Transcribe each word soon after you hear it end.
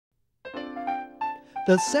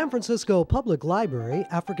The San Francisco Public Library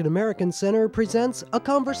African American Center presents a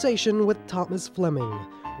conversation with Thomas Fleming,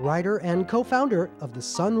 writer and co-founder of the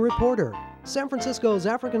Sun Reporter, San Francisco's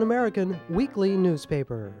African American weekly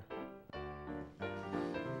newspaper.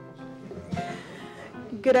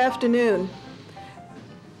 Good afternoon.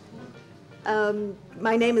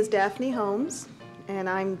 My name is Daphne Holmes, and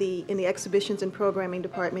I'm in the Exhibitions and Programming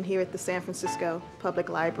Department here at the San Francisco Public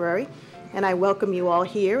Library. And I welcome you all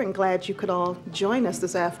here and glad you could all join us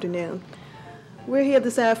this afternoon. We're here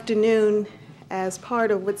this afternoon as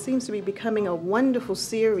part of what seems to be becoming a wonderful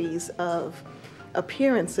series of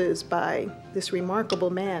appearances by this remarkable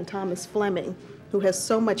man, Thomas Fleming, who has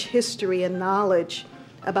so much history and knowledge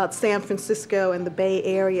about San Francisco and the Bay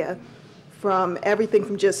Area, from everything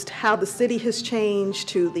from just how the city has changed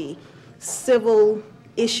to the civil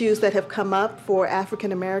issues that have come up for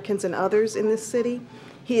African Americans and others in this city.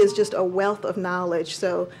 He is just a wealth of knowledge.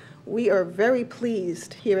 So we are very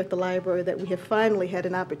pleased here at the library that we have finally had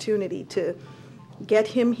an opportunity to get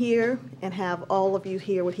him here and have all of you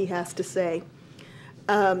hear what he has to say.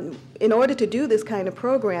 In order to do this kind of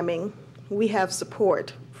programming, we have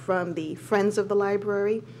support from the Friends of the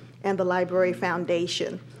Library and the Library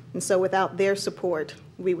Foundation. And so without their support,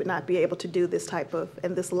 we would not be able to do this type of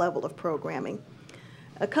and this level of programming.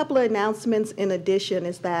 A couple of announcements in addition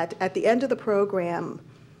is that at the end of the program,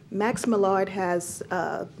 Max Millard has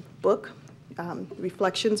a book,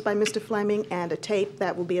 Reflections by Mr. Fleming, and a tape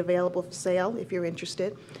that will be available for sale if you're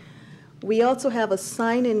interested. We also have a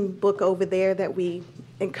sign-in book over there that we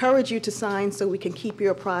encourage you to sign so we can keep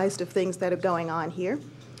you apprised of things that are going on here.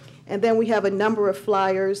 And then we have a number of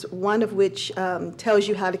flyers, one of which tells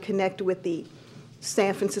you how to connect with the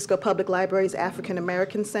San Francisco Public Library's African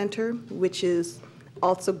American Center, which is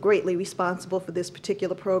also greatly responsible for this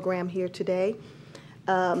particular program here today.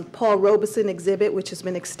 Paul Robeson exhibit, which has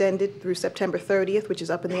been extended through September 30th, which is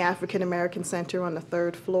up in the African American Center on the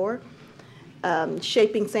 3rd floor.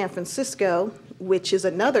 Shaping San Francisco, which is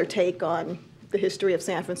another take on the history of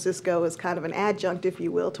San Francisco as kind of an adjunct, if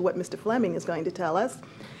you will, to what Mr. Fleming is going to tell us.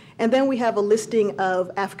 And then we have a listing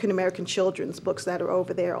of African American children's books that are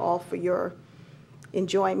over there, all for your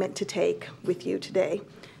enjoyment to take with you today.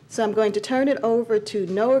 So I'm going to turn it over to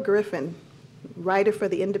Noah Griffin, writer for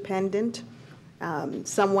The Independent,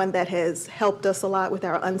 someone that has helped us a lot with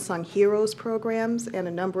our Unsung Heroes programs and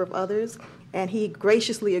a number of others. And he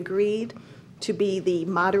graciously agreed to be the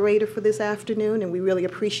moderator for this afternoon, and we really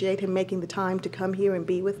appreciate him making the time to come here and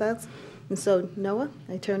be with us. And so, Noah,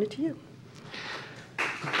 I turn it to you.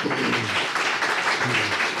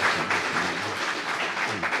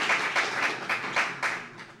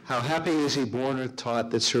 How happy is he born or taught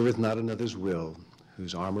that serveth not another's will,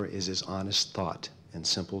 whose armor is his honest thought, and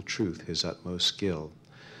simple truth his utmost skill,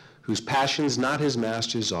 whose passions not his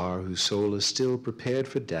masters are, whose soul is still prepared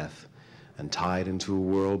for death, and tied into a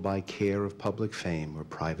world by care of public fame or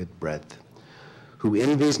private breadth, who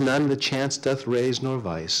envies none that chance doth raise nor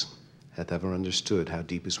vice, hath ever understood how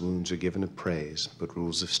deepest wounds are given of praise, but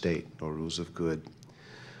rules of state nor rules of good,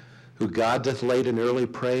 who God doth late and early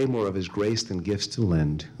pray more of his grace than gifts to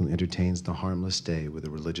lend, who entertains the harmless day with a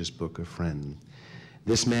religious book of friend.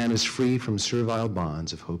 This man is free from servile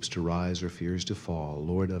bonds of hopes to rise or fears to fall,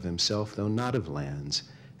 Lord of himself, though not of lands,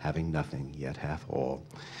 having nothing, yet hath all.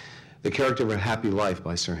 The character of A Happy Life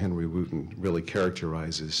by Sir Henry Wotton really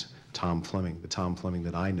characterizes Tom Fleming, the Tom Fleming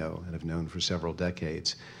that I know and have known for several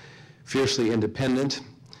decades. Fiercely independent,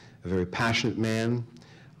 a very passionate man,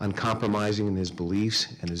 uncompromising in his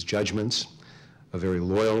beliefs and his judgments, a very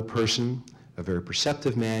loyal person, a very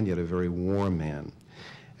perceptive man, yet a very warm man.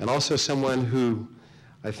 And also someone who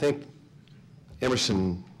I think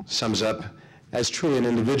Emerson sums up as truly an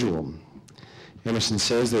individual. Emerson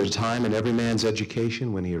says there's a time in every man's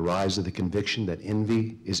education when he arrives at the conviction that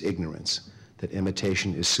envy is ignorance, that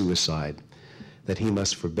imitation is suicide, that he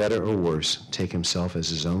must, for better or worse, take himself as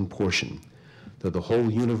his own portion. Though the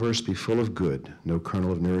whole universe be full of good, no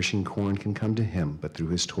kernel of nourishing corn can come to him, but through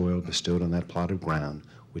his toil bestowed on that plot of ground,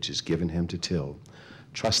 which is given him to till.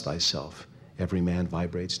 Trust thyself. Every man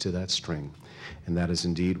vibrates to that string. And that is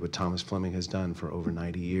indeed what Thomas Fleming has done for over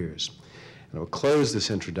 90 years. And I'll close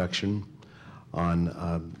this introduction on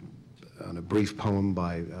a brief poem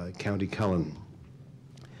by County Cullen.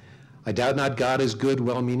 I doubt not God is good,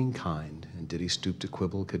 well-meaning, kind, and did he stoop to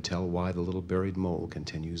quibble, could tell why the little buried mole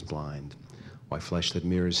continues blind, why flesh that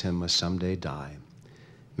mirrors him must someday die.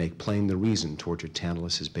 Make plain the reason tortured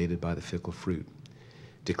Tantalus is baited by the fickle fruit.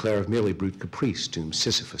 Declare of merely brute caprice dooms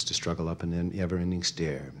Sisyphus to struggle up an ever-ending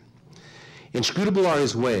stair. Inscrutable are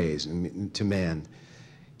his ways to man,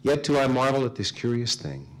 yet do I marvel at this curious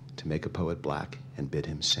thing, to make a poet black and bid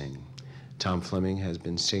him sing. Tom Fleming has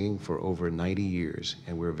been singing for over 90 years,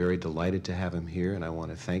 and we're very delighted to have him here, and I want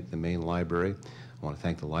to thank the Maine Library. I want to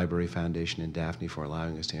thank the Library Foundation and Daphne for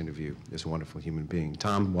allowing us to interview this wonderful human being.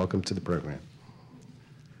 Tom, welcome to the program.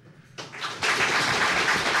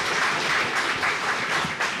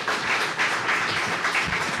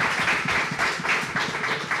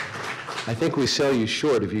 I think we sell you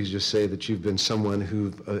short if you just say that you've been someone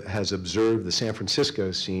who has observed the San Francisco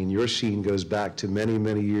scene. Your scene goes back to many,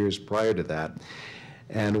 many years prior to that.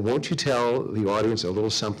 And won't you tell the audience a little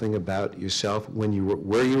something about yourself, when you were,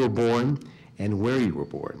 where you were born and where you were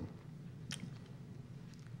born?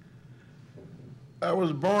 I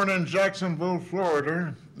was born in Jacksonville,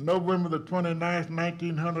 Florida, November the 29th,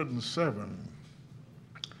 1907.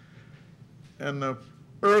 And the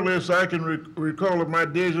earliest I can recall of my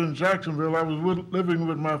days in Jacksonville, I was living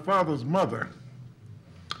with my father's mother,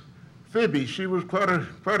 Phoebe. She was quite a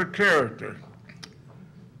character.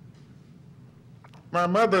 My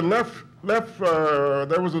mother left,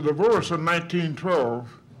 there was a divorce in 1912,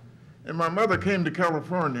 and my mother came to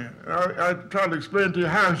California. I tried to explain to you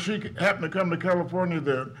how she happened to come to California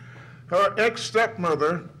then. Her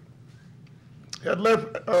ex-stepmother had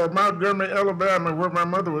left Montgomery, Alabama, where my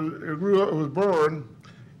mother was born,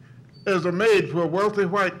 as a maid for a wealthy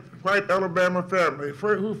white Alabama family,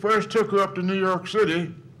 who first took her up to New York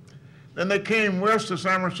City. Then they came west to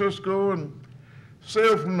San Francisco and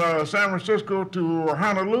sailed from San Francisco to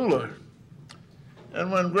Honolulu.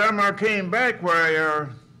 And when Grandma came back, why,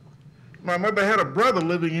 my mother had a brother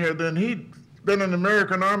living here then. He'd been in the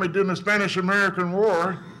American Army during the Spanish-American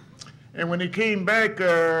War. And when he came back,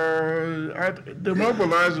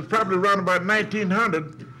 demobilized, probably around about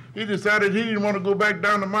 1900, he decided he didn't want to go back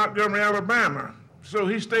down to Montgomery, Alabama. So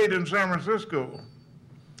he stayed in San Francisco.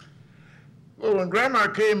 Well, when Grandma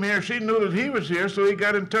came here, she knew that he was here, so he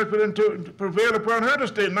got in touch with him to prevail upon her to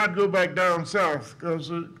stay, not go back down south,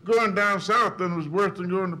 because going down south then was worse than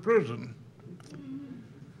going to prison.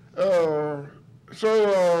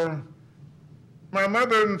 My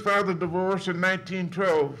mother and father divorced in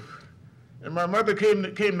 1912. And my mother came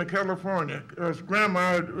to California, because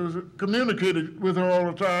Grandma communicated with her all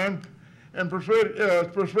the time and persuaded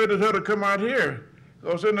her to come out here.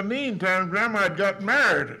 Because in the meantime, Grandma had got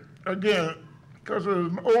married again, because there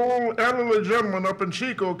was an old elderly gentleman up in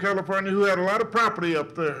Chico, California, who had a lot of property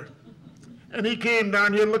up there. And he came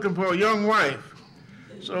down here looking for a young wife.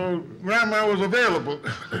 So Grandma was available.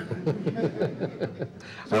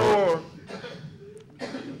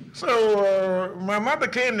 So my mother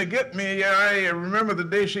came to get me. I remember the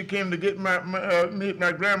day she came to get me at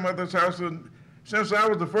my grandmother's house, and since I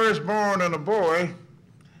was the firstborn and a boy,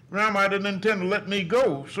 Grandma didn't intend to let me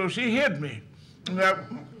go, so she hid me.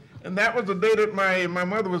 And that was the day that my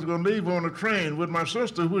mother was going to leave on a train with my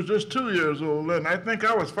sister, who was just 2 years old, and I think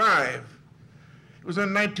I was 5. It was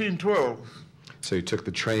in 1912. So you took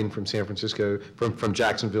the train from San Francisco, from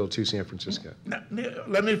Jacksonville to San Francisco. Now,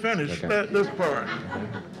 let me finish this part.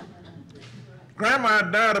 Grandma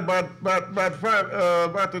died about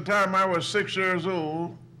the time I was 6 years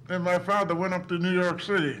old, and my father went up to New York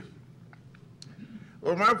City.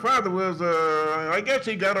 Well, my father was, I guess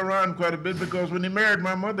he got around quite a bit, because when he married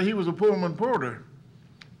my mother, he was a Pullman porter.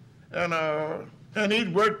 And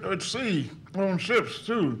he'd worked at sea on ships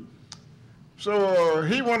too. So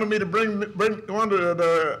he wanted me to me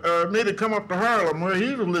to come up to Harlem, where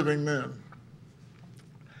he was living then.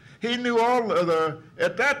 He knew all of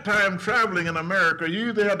at that time, traveling in America, you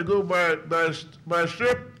either had to go by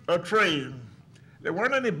ship or train. There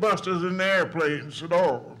weren't any buses in the airplanes at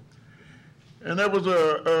all. And there was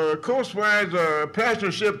a coastwise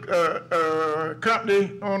passenger ship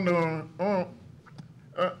company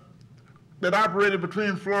that operated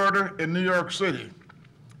between Florida and New York City.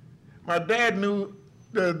 My dad knew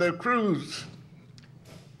the crews,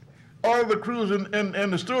 all the crews in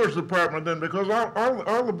the steward's department then, because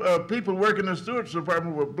all the people working in the steward's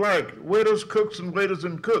department were black, waiters, cooks, and waiters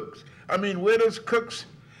and cooks. I mean, waiters, cooks,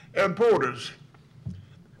 and porters.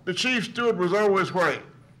 The chief steward was always white.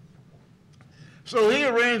 So he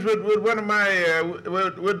arranged with one of my,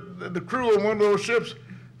 with the crew on one of those ships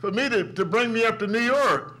for me to bring me up to New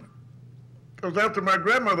York. Because after my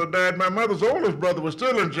grandmother died, my mother's oldest brother was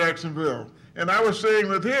still in Jacksonville, and I was staying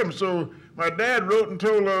with him. So my dad wrote and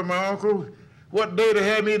told my uncle what day to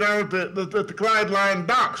have me down at the Clyde Line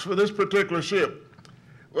docks for this particular ship.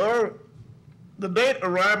 Well, the date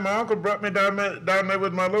arrived, my uncle brought me down there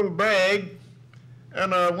with my little bag,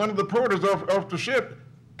 and one of the porters off the ship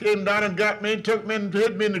came down and got me, took me and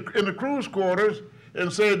hid me in the crew's quarters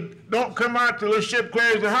and said, "Don't come out till this ship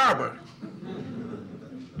clears the harbor."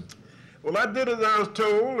 Well, I did as I was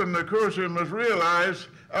told, and of course you must realize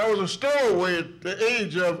I was a stowaway at the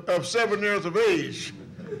age of 7 years of age,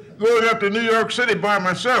 going up to New York City by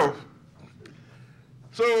myself.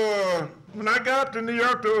 So when I got to New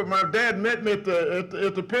York, my dad met me at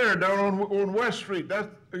the pier down on West Street. That's,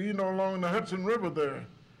 you know, along the Hudson River there.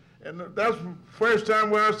 And that's the first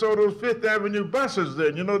time where I saw those Fifth Avenue buses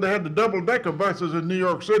then. You know, they had the double-decker buses in New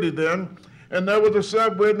York City then. And there was a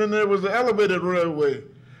subway, and then there was the elevated railway.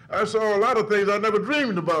 I saw a lot of things I never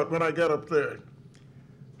dreamed about when I got up there.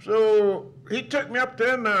 So he took me up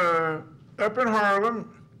then, up in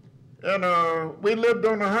Harlem, and we lived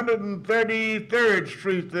on 133rd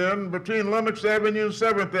Street then, between Lenox Avenue and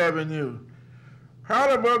 7th Avenue.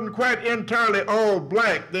 Harlem wasn't quite entirely all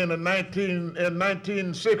black then in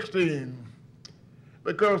 1916,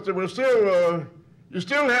 because there was still, you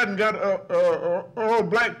still hadn't got all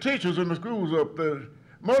black teachers in the schools up there.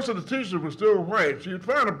 Most of the teachers were still white, so you'd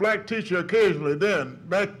find a black teacher occasionally then,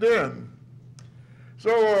 back then.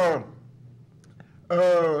 So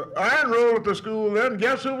I enrolled at the school then.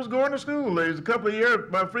 Guess who was going to school there? He was a couple of years,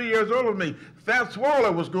 about 3 years older than me. Fats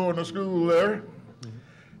Waller was going to school there.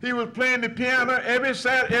 He was playing the piano every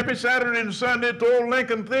Saturday and Sunday at the old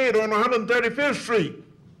Lincoln Theater on 135th Street.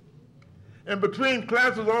 And between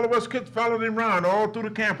classes, all of us kids followed him around all through the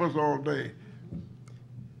campus all day.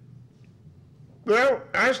 Well,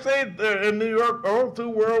 I stayed there in New York all through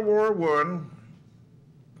World War I.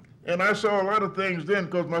 And I saw a lot of things then,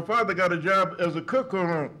 because my father got a job as a cook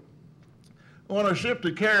on a ship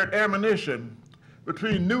that carried ammunition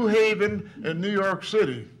between New Haven and New York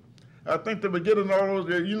City. I think they were getting all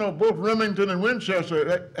those, you know, both Remington and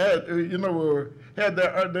Winchester had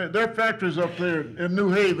their factories up there in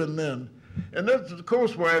New Haven then. And that's the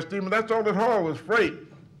coastwise steamer, that's all it hauled was freight.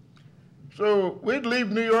 So we'd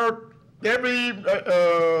leave New York every,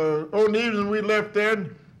 on the evening we left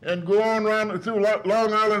there, and go on around through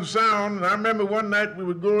Long Island Sound. And I remember one night we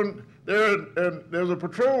were going there, and there was a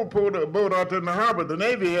patrol boat out there in the harbor, the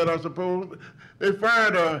Navy had, I suppose. They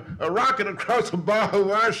fired a rocket across the bow of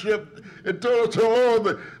our ship and told us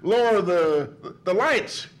to lower the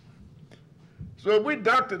lights. So we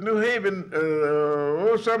docked at New Haven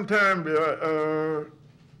sometime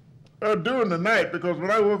during the night, because when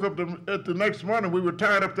I woke up at the next morning, we were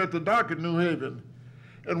tied up at the dock at New Haven.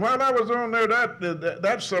 And while I was on there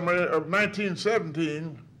that summer of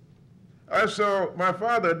 1917, I saw my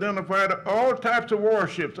father identified all types of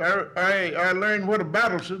warships. I learned what a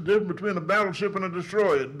battleship, the difference between a battleship and a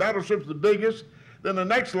destroyer. The battleship's the biggest, then the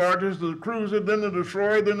next largest, the cruiser, then the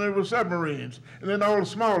destroyer, then there were submarines, and then all the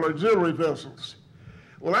smaller auxiliary vessels.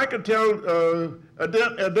 Well, I could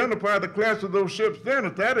identify the class of those ships then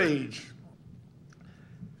at that age.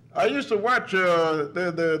 I used to watch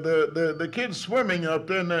the kids swimming up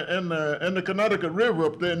there in the Connecticut River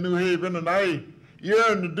up there in New Haven, and I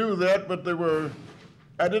yearned to do that, but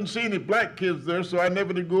I didn't see any black kids there, so I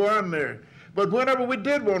never did go on there. But whenever we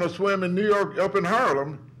did want to swim in New York, up in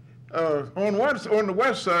Harlem, on the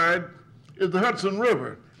west side is the Hudson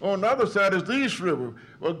River. On the other side is the East River.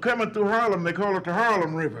 Well, coming through Harlem, they call it the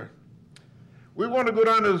Harlem River. We want to go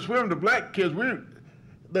down there to swim. The black kids,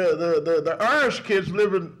 the Irish kids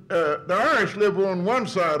the Irish live on one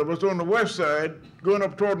side of us, on the west side, going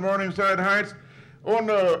up toward Morningside Heights. On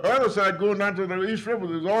the other side, going down to the East River,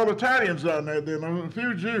 there's all Italians down there, then, a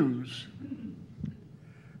few Jews.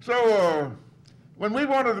 So when we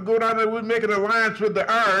wanted to go down there, we'd make an alliance with the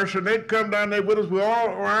Irish, and they'd come down there with us. We all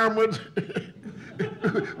armed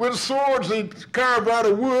with swords they carved out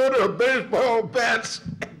of wood or baseball bats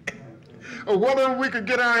or whatever we could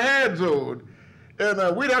get our hands on.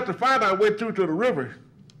 And we'd have to find our way through to the river,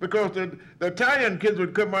 because the Italian kids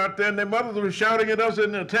would come out there and their mothers were shouting at us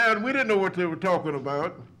in the town. We didn't know what they were talking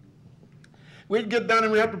about. We'd get down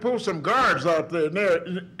and we'd have to post some guards out there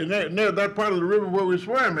near that part of the river where we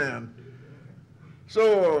swam in.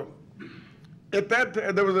 So at that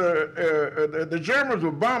time, there was the Germans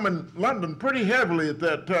were bombing London pretty heavily at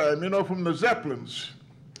that time, you know, from the Zeppelins.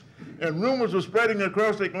 And rumors were spreading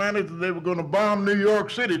across the Atlantic that they were going to bomb New York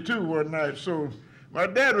City too one night. So my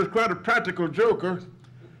dad was quite a practical joker.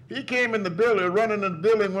 He came in the building, running in the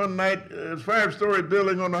building one night, a 5-story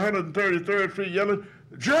building on 133rd Street, yelling,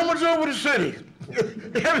 "Germans over the city!"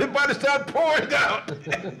 Everybody started pouring out.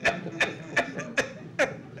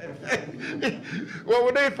 Well,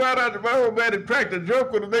 when they found out that my old man had cracked a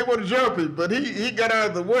joke with him, they wanted to jump him, but he got out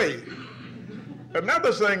of the way.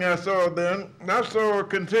 Another thing I saw then, I saw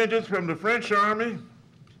contingents from the French Army,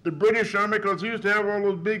 the British Army, because we used to have all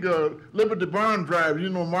those big Liberty Bond drives, you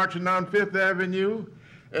know, marching down Fifth Avenue.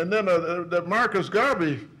 And then the Marcus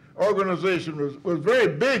Garvey organization was very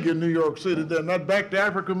big in New York City then, that Back to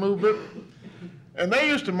Africa movement. And they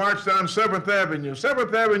used to march down 7th Avenue.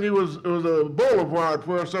 7th Avenue was a boulevard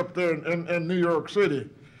for us up there in New York City,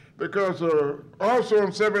 because also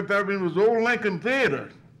on 7th Avenue was the old Lincoln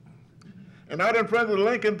Theater. And out in front of the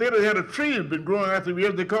Lincoln Theater, they had a tree that had been growing out the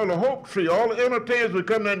years. They called a hope tree. All the entertainers would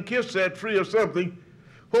come there and kiss that tree or something,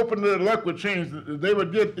 hoping that luck would change. They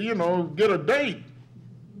would get, get a date.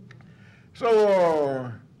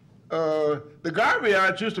 So the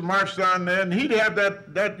Garveyites used to march down there, and he'd have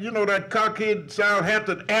that cockade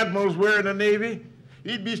Southampton admirals wearing the Navy.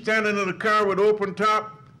 He'd be standing in a car with open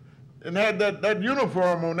top and had that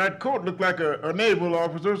uniform on. That coat looked like a naval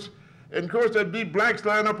officer's. And of course, there'd be blacks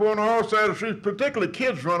lined up on all sides of the street, particularly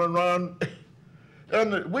kids running around.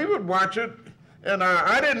 And we would watch it. And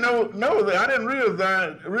I didn't know that. I didn't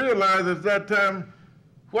realize at that time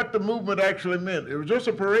what the movement actually meant. It was just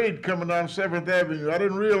a parade coming down 7th Avenue. I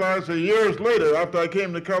didn't realize that years later, after I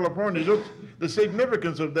came to California, just the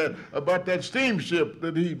significance of that, about that steamship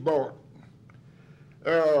that he bought.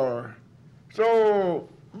 So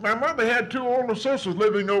my mother had 2 older sisters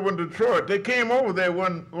living over in Detroit. They came over there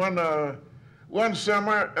one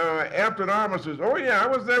summer after the armistice. Oh yeah, I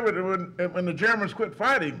was there when the Germans quit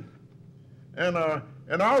fighting, and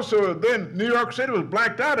also then New York City was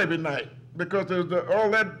blacked out every night because there's all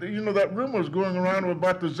that that rumor was going around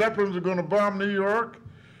about the Zeppelins are going to bomb New York,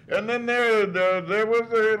 and then there was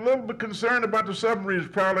a little bit concerned about the submarines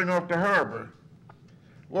prowling off the harbor.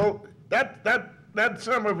 Well, that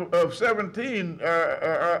summer of 18,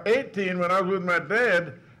 when I was with my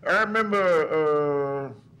dad, I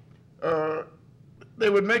remember they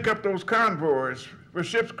would make up those convoys for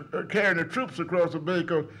ships carrying the troops across the bay.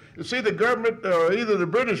 Because you see, the government, either the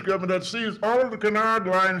British government, had seized all of the Cunard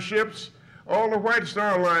Line ships, all the White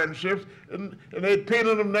Star Line ships, and they'd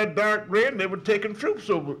painted them that dark red, and they were taking troops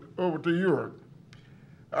over to Europe.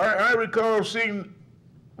 I recall seeing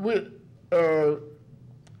when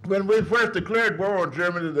we first declared war on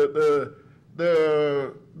Germany,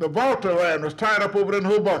 the Volta line was tied up over in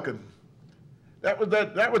Hoboken. That was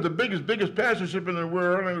the biggest passenger ship in the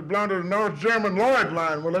world, and it belonged to the North German Lloyd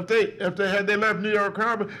line. Well, if they left New York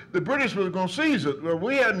Harbor, the British was going to seize it. Well,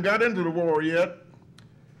 we hadn't got into the war yet,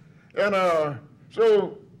 and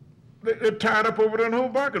so it tied up over there in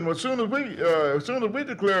Hoboken. Well, as soon as we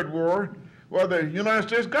declared war, well, the United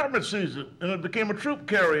States government seized it, and it became a troop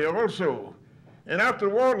carrier also. And after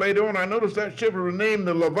the war, later on, I noticed that ship was named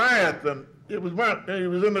the Leviathan. It was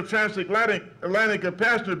in the transatlantic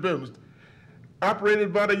passenger business,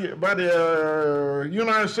 operated by the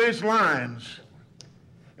United States lines.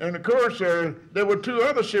 And of course, there were 2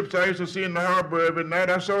 other ships I used to see in the harbor every night.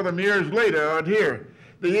 I saw them years later out here,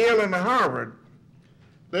 the Yale and the Harvard.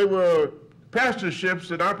 They were passenger ships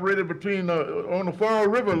that operated on the Fall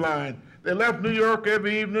River line. They left New York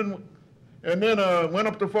every evening, and then went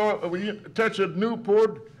up to touched at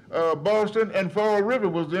Newport, Boston, and Fall River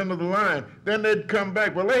was the end of the line. Then they'd come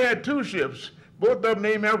back. Well, they had 2 ships, both of them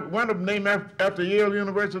named after, one of them named after Yale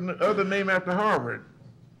University and the other named after Harvard.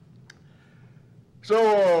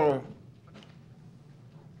 So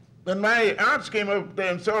when my aunts came up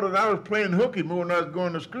there and saw that I was playing hooky when I was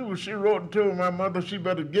going to school, she wrote and told my mother she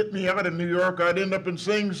better get me out of New York. I'd end up in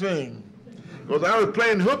Sing Sing, because I was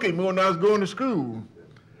playing hooky when I was going to school.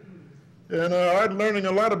 And I was learning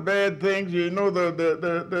a lot of bad things. The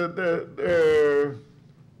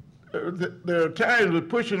Italians were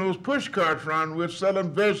pushing those push carts around with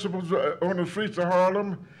selling vegetables on the streets of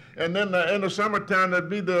Harlem. And then in the summertime, there'd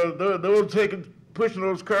be those pushing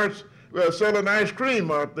those carts selling ice cream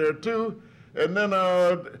out there too. And then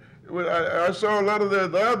I saw a lot of the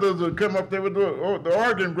others would come up there with the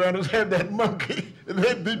organ grinders, had that monkey, and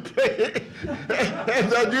they'd be playing, had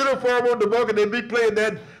that uniform on the monkey, they'd be playing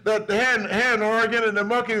that hand organ, and the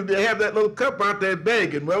monkey would have that little cup out there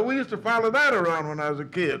begging. Well, we used to follow that around when I was a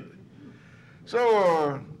kid.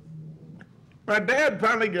 So my dad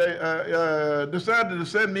finally decided to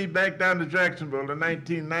send me back down to Jacksonville in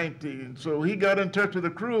 1919. So he got in touch with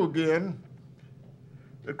the crew again.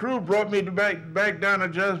 The crew brought me back down to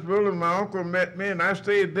Jacksonville, and my uncle met me, and I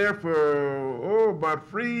stayed there for, about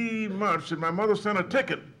 3 months. And my mother sent a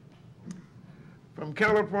ticket from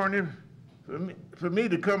California for me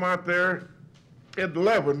to come out there at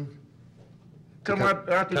 11,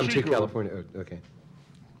 out to Chico. Come to California, okay.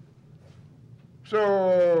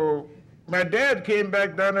 So my dad came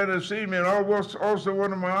back down there to see me, and also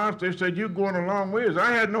one of my aunts, they said, "You're going a long ways."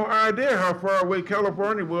 I had no idea how far away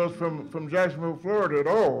California was from Jacksonville, Florida at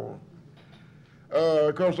all.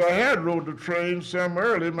 Because I had rode the train some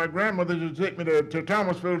early. My grandmother used to take me to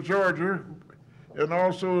Thomasville, Georgia, and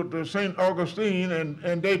also to St. Augustine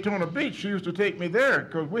and Daytona Beach. She used to take me there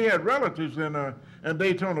because we had relatives in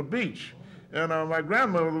Daytona Beach. And my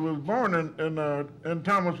grandmother was born in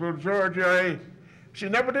Thomasville, Georgia. She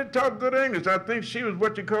never did talk good English. I think she was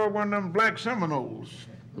what you call one of them black Seminoles.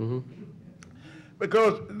 Mm-hmm.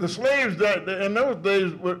 Because the slaves that in those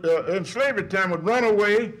days, in slavery time, would run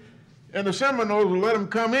away, and the Seminoles would let them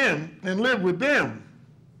come in and live with them.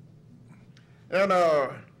 And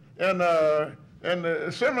the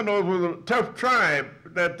Seminoles was a tough tribe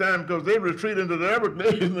at that time because they retreated into the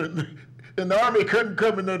Everglades, and the army couldn't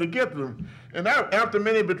come in there to get them. And after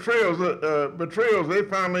many betrayals, they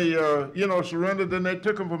finally, surrendered, and they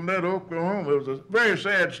took them from there to Oklahoma. It was a very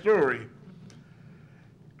sad story.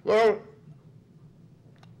 Well,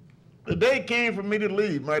 the day came for me to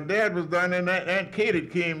leave. My dad was down there, and Aunt Katie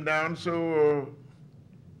came down, so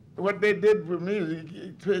what they did for me is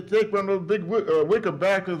take one of those big wicker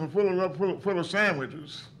baskets and full of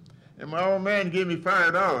sandwiches. And my old man gave me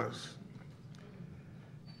 $5.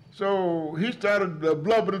 So he started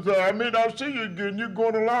blubbering and said, I may not see you again. You're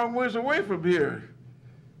going a long ways away from here.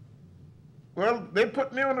 Well, they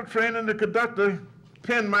put me on the train, and the conductor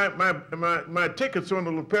pinned my tickets on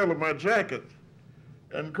the lapel of my jacket.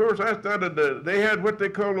 And of course, I started they had what they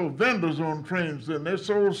call those vendors on trains, and they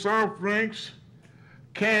sold soft drinks,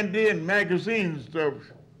 candy, and magazines stuff.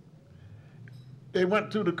 They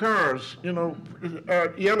went to the cars,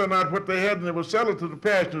 yelling out what they had, and they would sell it to the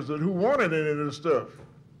passengers and who wanted any of this stuff.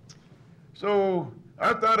 So I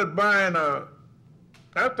started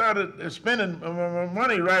spending my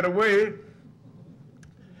money right away,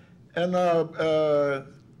 and the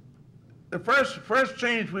first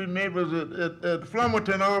change we made was at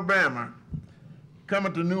Flemington, Alabama,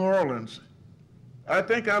 coming to New Orleans. I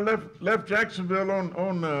think I left Jacksonville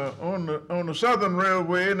on the Southern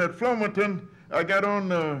Railway, and at Flemington I got on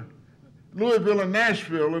Louisville and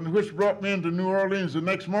Nashville, and which brought me into New Orleans the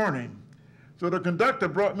next morning. So the conductor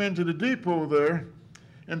brought me into the depot there,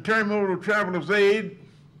 and turned me over to Traveler's Aid,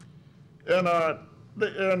 and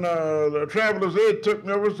the Traveler's Aid took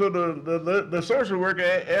me over, so the social worker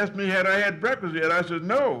asked me had I had breakfast yet. I said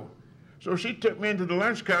no. So she took me into the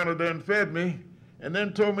lunch counter there and fed me, and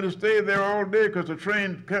then told me to stay there all day because the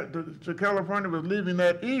train to California was leaving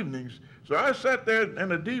that evening. So I sat there in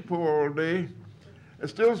the depot all day, and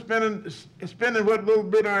still spending what little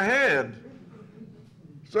bit I had.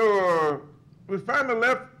 So we finally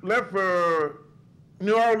left for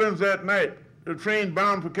New Orleans that night, the train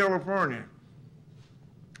bound for California.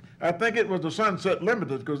 I think it was the Sunset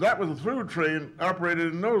Limited, because that was a through train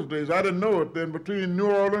operated in those days. I didn't know it then. Between New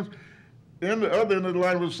Orleans and the other end of the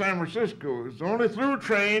line was San Francisco. It's the only through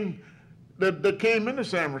train that came into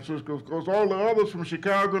San Francisco, because all the others from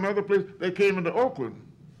Chicago and other places, they came into Oakland.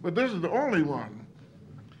 But this is the only one,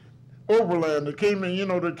 overland, that came in,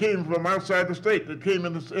 that came from outside the state, that came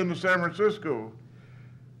into San Francisco.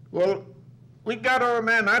 Well, we got on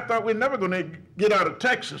there, and I thought we were never going to get out of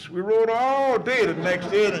Texas. We rode all day the next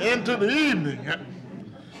day and into the evening.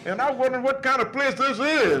 And I wondered what kind of place this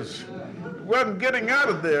is. Wasn't getting out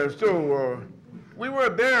of there. So we were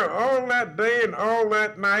there all that day and all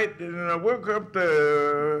that night, and I woke up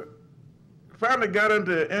finally got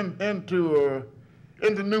into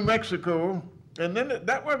New Mexico, and then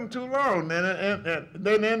that wasn't too long.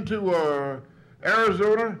 Then into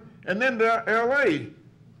Arizona, and then to L.A.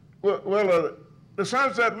 Well, the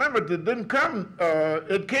Sunset Limited didn't come,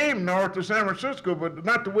 it came north to San Francisco, but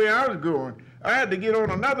not the way I was going. I had to get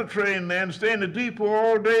on another train there and stay in the depot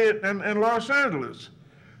all day in Los Angeles.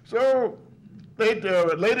 So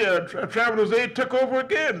Travelers Aid took over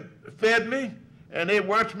again, fed me, and they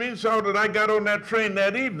watched me and saw that I got on that train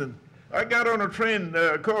that evening. I got on a train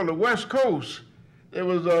called the West Coast. It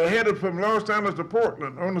was headed from Los Angeles to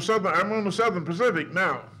Portland. I'm on the Southern Pacific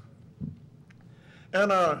now.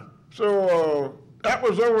 And so that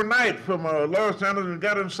was overnight from Los Angeles, and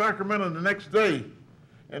got in Sacramento the next day.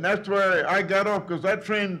 And that's where I got off, because that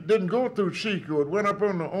train didn't go through Chico. It went up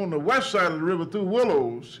on the west side of the river through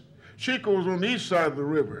Willows. Chico was on the east side of the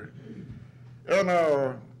river. And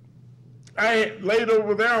I laid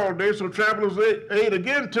over there all day, so Travelers Aid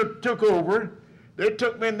again took over. They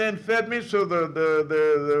took me and then fed me, so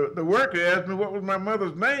the worker asked me what was my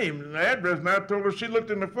mother's name and the address, and I told her. She looked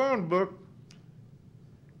in the phone book.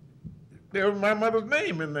 There was my mother's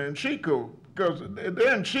name in there, in Chico, because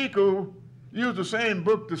then Chico used the same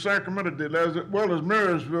book that Sacramento did, as well as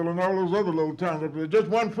Marysville and all those other little towns up there. Just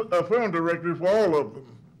one phone directory for all of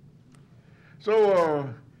them.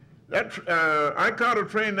 So I caught a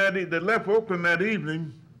train that left Oakland that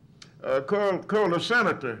evening, called the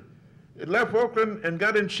Senator. It left Oakland and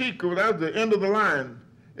got in Chico. That was the end of the line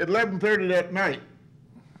at 11:30 that night.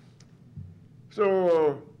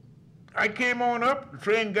 So I came on up, the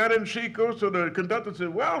train got in Chico, so the conductor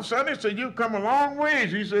said, well, Sonny, said, you've come a long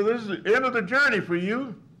ways. He said, this is the end of the journey for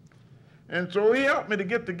you. And so he helped me to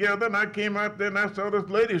get together, and I came out there, and I saw this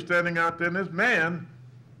lady standing out there, and this man.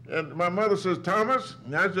 And my mother says, Thomas?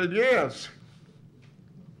 And I said, yes.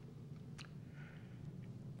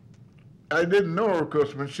 I didn't know her,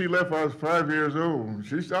 because when she left, I was 5 years old.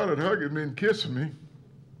 She started hugging me and kissing me.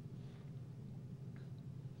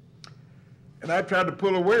 And I tried to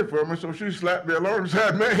pull away from her, so she slapped me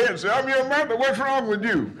alongside my head and said, I'm your mother, what's wrong with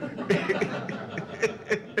you?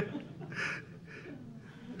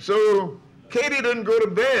 So Katie didn't go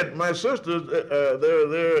to bed. My sisters,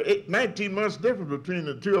 there are 19 months difference between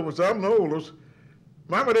the two of us. I'm the oldest.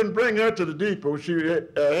 Mama didn't bring her to the depot. She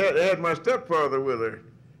had my stepfather with her.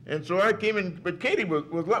 And so I came in, but Katie was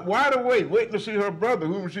wide awake, waiting to see her brother,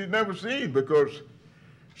 whom she'd never seen, because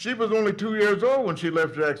she was only 2 years old when she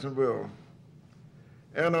left Jacksonville.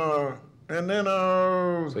 And then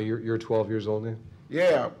So you're 12 years old now?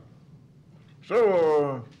 yeah.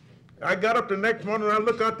 So I got up the next morning and I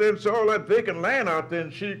looked out there and saw all that vacant land out there,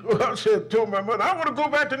 and she told my mother, I want to go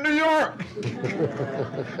back to New York.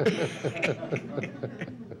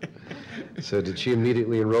 So did she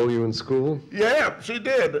immediately enroll you in school? Yeah, she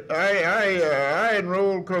did. I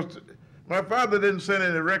enrolled because my father didn't send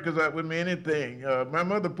any records out with me, anything. My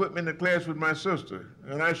mother put me in the class with my sister,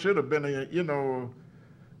 and I should have been,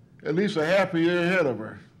 at least a half a year ahead of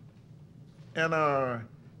her.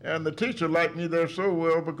 And the teacher liked me there so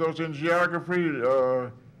well because in geography,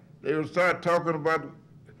 they would start talking about,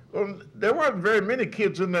 well, there wasn't very many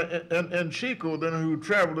kids in Chico then who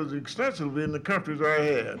traveled as extensively in the countries I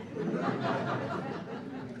had.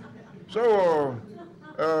 So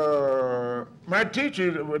my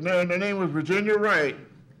teacher, her name was Virginia Wright,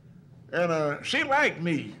 and she liked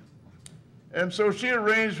me. And so she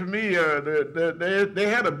arranged for me, they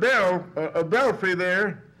had a belfry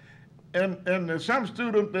there, and some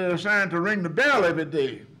student they assigned to ring the bell every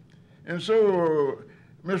day. And so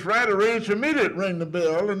Miss Wright arranged for me to ring the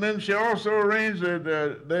bell, and then she also arranged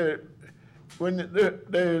when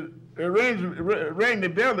they rang the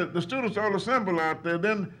bell, the students all assembled out there.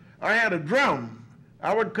 Then I had a drum.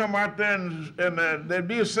 I would come out there and they'd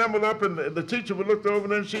be assembled up, and the teacher would look over,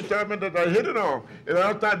 and then she told me that I hit it off. And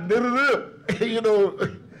I started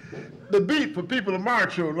the beat for people to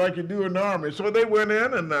march on like you do in the Army. So they went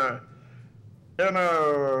in, and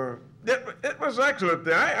it was excellent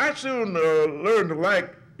there. I soon learned to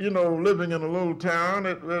like, living in a little town.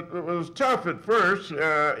 It was tough at first.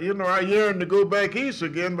 I yearned to go back east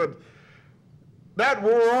again, but that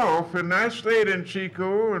wore off, and I stayed in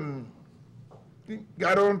Chico and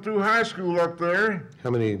got on through high school up there. How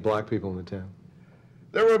many black people in the town?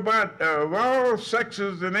 There were about, of all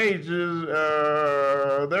sexes and ages,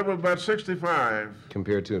 there were about 65.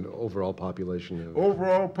 Compared to an overall population of?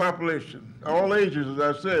 Overall population, all ages,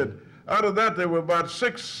 as I said. Out of that, there were about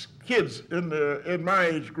 6 kids in my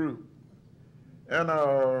age group. And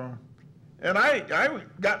I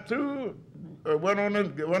got through, went on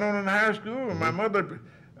in high school, and my mother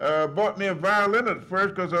bought me a violin at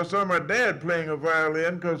first because I saw my dad playing a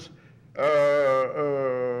violin, because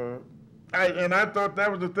I thought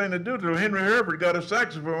that was the thing to do till Henry Herbert got a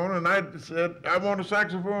saxophone, and I said, I want a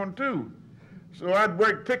saxophone too. So I'd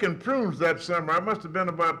worked picking prunes that summer. I must have been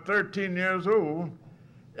about 13 years old,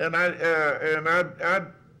 and I'd earn about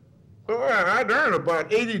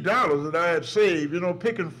 $80 that I had saved,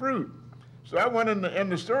 picking fruit. So I went in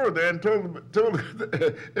the store there and told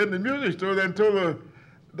in the music store there and told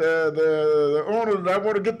the owner that I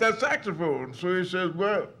want to get that saxophone. So he says,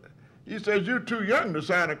 well, you're too young to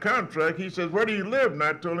sign a contract. He says, where do you live? And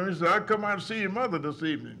I told him, he said, I'll come out and see your mother this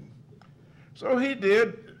evening. So he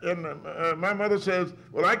did, and my mother says,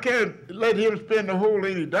 well, I can't let him spend the whole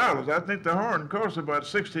 $80. I think the horn costs about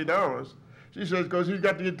 $60. She says, because he's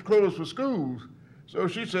got to get the clothes for schools. So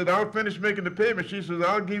she said, I'll finish making the payments. She says,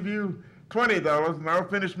 I'll give you $20, and I'll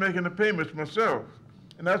finish making the payments myself.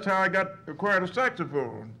 And that's how I acquired a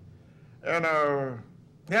saxophone. And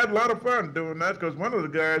had a lot of fun doing that, because one of the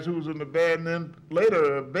guys who was in the band then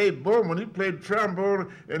later, Babe Bowman, he played trombone,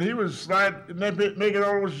 and he was making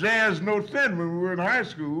all those jazz notes then when we were in high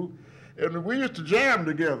school. And we used to jam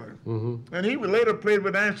together. Mm-hmm. And he later played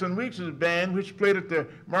with Anson Weeks' band, which played at the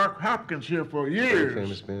Mark Hopkins here for years. Very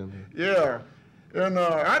famous band. Yeah. And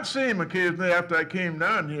I'd see him occasionally after I came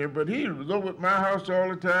down here, but he was over at my house all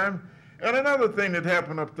the time. And another thing that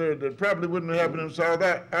happened up there that probably wouldn't have happened in South,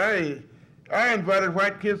 I invited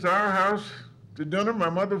white kids to our house to dinner. My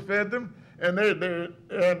mother fed them, and they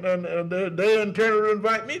in turn would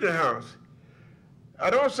invite me to the house. I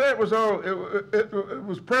don't say it was it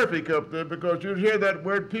was perfect up there, because you'd hear that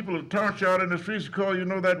word, people would taunt you out in the streets, call you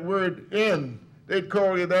know that word in. They'd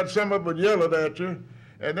call you that, some of them would yell it at you.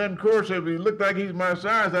 And then, of course, if he looked like he's my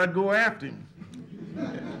size, I'd go after him.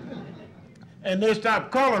 And they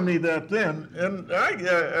stopped calling me that then. And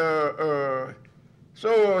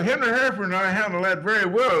so Henry Hereford and I handled that very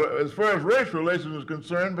well as far as race relations is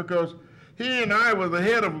concerned, because he and I were the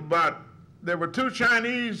head of there were 2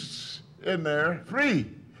 Chinese in there, 3.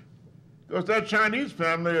 Because that Chinese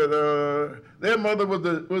family, their mother was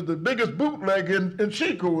the biggest bootleg in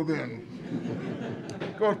Chico then.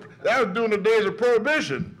 Because that was during the days of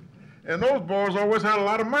Prohibition. And those boys always had a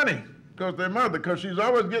lot of money, because their mother, because she's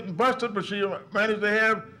always getting busted, but she managed to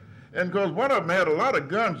have, and because one of them had a lot of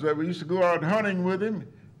guns that we used to go out hunting with him.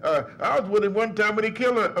 I was with him one time when he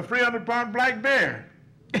killed a 300-pound black bear.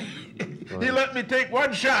 He let me take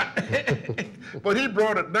 1 shot, but he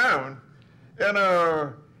brought it down. And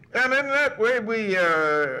in that way,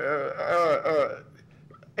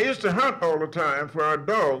 I used to hunt all the time for our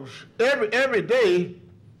dogs. Every day,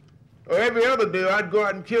 or every other day, I'd go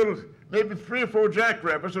out and kill maybe 3 or 4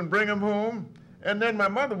 jackrabbits and bring them home. And then my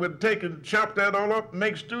mother would take and chop that all up and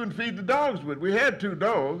make stew and feed the dogs with. We had 2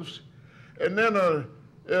 dogs. And then,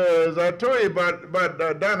 as I told you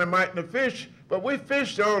about dynamite and the fish, but we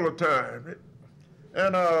fished all the time.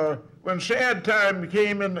 And when shad time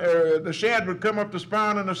came in, the shad would come up to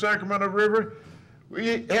spawn in the Sacramento River.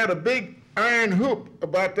 We had a big iron hoop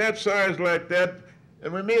about that size like that,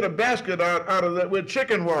 and we made a basket out of that with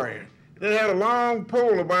chicken wire. It had a long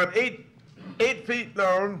pole about 8 feet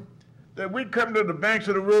long that we'd come to the banks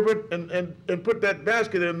of the river and put that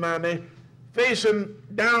basket in down there facing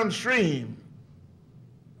downstream.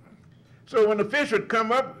 So when the fish would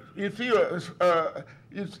come up, you'd feel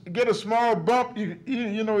you'd get a small bump, you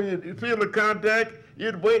feel the contact,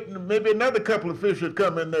 you'd wait and maybe another couple of fish would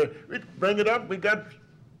come in there. We'd bring it up, we got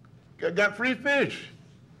free fish.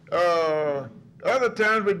 Other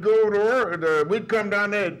times we'd go to work, we'd come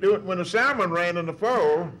down there, when the salmon ran in the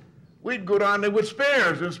fall, we'd go down there with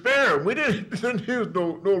spares and spare them. We didn't use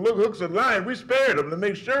no hooks and lines, we spared them to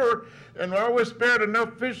make sure, and we always spared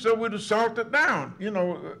enough fish so we'd salt it down,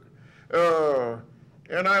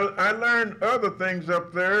 and I learned other things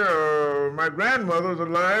up there. My grandmother's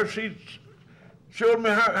alive, she showed me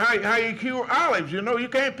how you cure olives. You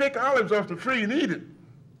can't pick olives off the tree and eat it.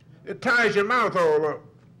 It ties your mouth all up.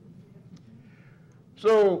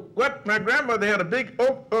 So my grandmother had a big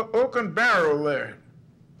oaken barrel there.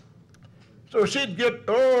 So she'd get,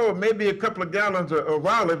 maybe a couple of gallons of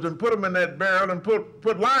olives and put them in that barrel and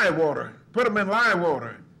put lye water, put them in lye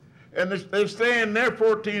water. And they'd stay in there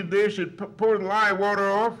 14 days. She'd pour the lye water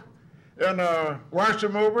off and wash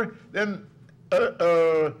them over. Then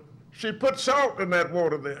she put salt in that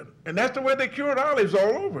water then. And that's the way they cured olives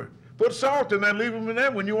all over. Put salt in there, leave them in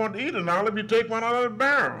there. When you want to eat an olive, you take one out of the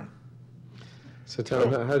barrel. So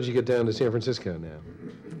Tom, how did you get down to San Francisco now?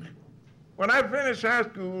 When I finished high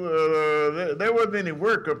school, there wasn't any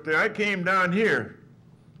work up there. I came down here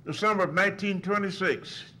the summer of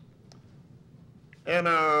 1926. And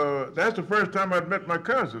that's the first time I'd met my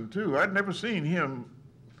cousin, too. I'd never seen him.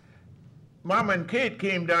 Mama and Kate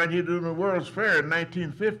came down here during the World's Fair in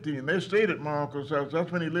 1915. They stayed at my uncle's house.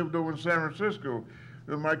 That's when he lived over in San Francisco.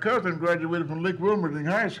 And my cousin graduated from Lake Wilmington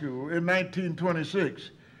High School in 1926.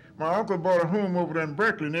 My uncle bought a home over there in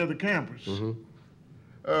Berkeley near the campus. Mm-hmm.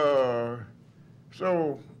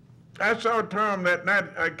 So I saw Tom that night.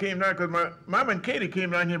 I came down because my Mama and Katie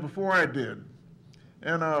came down here before I did.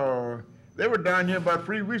 And they were down here about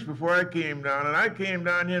 3 weeks before I came down. And I came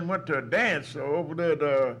down here and went to a dance over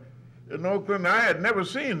there in Oakland. I had never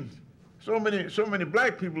seen so many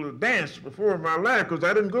black people dance before in my life, because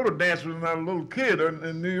I didn't go to dances when I was a little kid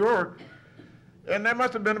in New York. And there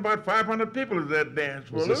must have been about 500 people at that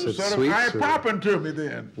dance. Well, it was sort of eye-popping to me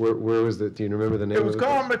then. Where was it? Do you remember the name of it? It was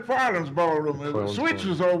called McFarland's Ballroom. Sweets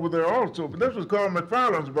was over there also, but this was called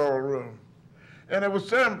McFarland's Ballroom. And it was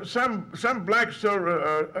some black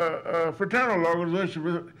fraternal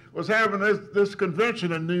organization was having this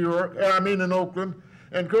convention in in Oakland.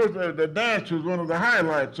 And of course the dance was one of the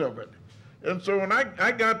highlights of it. And so when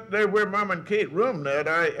I got there where Mom and Kate roomed at,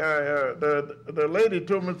 the lady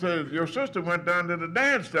told me, said, your sister went down to the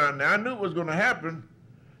dance down there. I knew it was going to happen.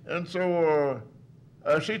 And so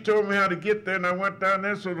she told me how to get there, and I went down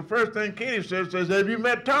there. So the first thing Katie says, have you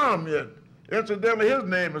met Tom yet? Incidentally, his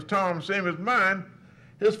name is Tom, same as mine.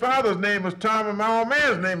 His father's name was Tom, and my old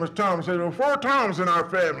man's name was Tom. So there were 4 Toms in our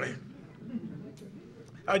family.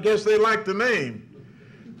 I guess they liked the name.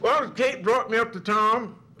 Well, Kate brought me up to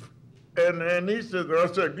Tom, And he said,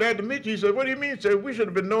 I said, glad to meet you. He said, what do you mean? He said, we should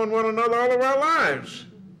have been knowing one another all of our lives.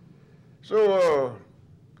 So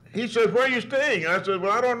he said, where are you staying? I said,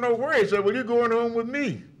 well, I don't know where. He said, well, you're going home with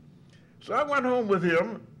me. So I went home with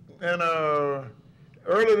him, and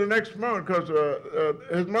early the next morning, because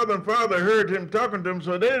his mother and father heard him talking to him,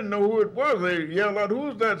 so they didn't know who it was. They yelled out,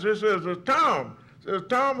 who's that? She says, it's Tom. Says,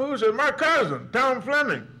 Tom who? Says, my cousin, Tom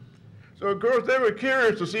Fleming. So, of course, they were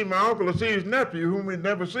curious to see my uncle, to see his nephew, whom we'd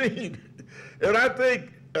never seen. And I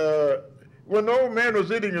think when the old man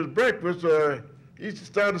was eating his breakfast, he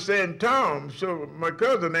started saying Tom. So my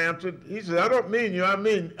cousin answered. He said, I don't mean you. I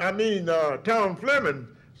mean Tom Fleming.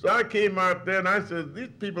 So I came out there and I said, these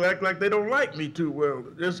people act like they don't like me too well.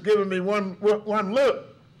 Just giving me one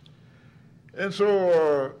look. And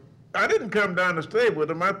so I didn't come down to stay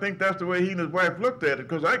with him. I think that's the way he and his wife looked at it,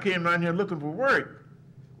 because I came down here looking for work.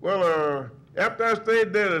 Well, after I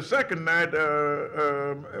stayed there the second night,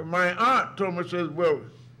 my aunt told me, says, well,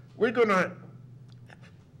 we got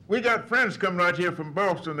friends coming out here from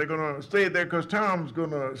Boston. They're going to stay there because Tom's going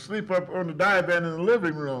to sleep up on the divan in the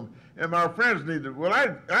living room, and my friends need it. Well,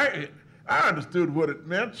 I understood what it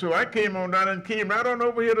meant, so I came on down and came right on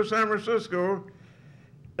over here to San Francisco,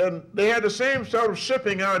 and they had the same sort of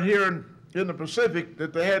shipping out here in the Pacific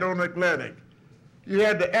that they had on the Atlantic. You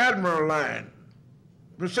had the Admiral Line,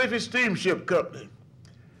 Pacific Steamship Company.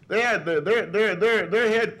 They had their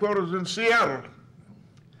headquarters in Seattle.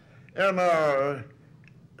 And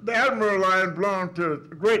the Admiral Line belonged to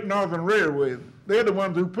the Great Northern Railway. They're the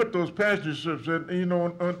ones who put those passenger ships in,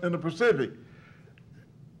 in the Pacific.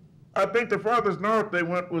 I think the farthest north they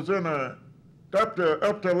went was in up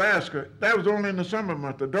to Alaska. That was only in the summer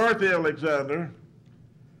months. The Dorothy Alexander.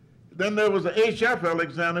 Then there was the H.F.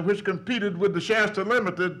 Alexander, which competed with the Shasta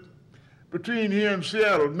Limited between here and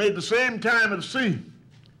Seattle. It made the same time at sea.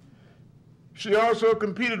 She also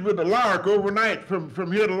competed with the Lark overnight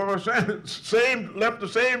from here to Los Angeles. Left the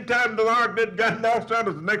same time the Lark did, got in Los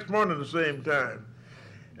Angeles the next morning the same time.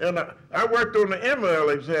 And I worked on the Emma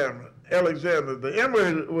Alexander. The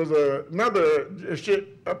Emma was another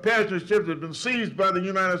ship, a passenger ship that had been seized by the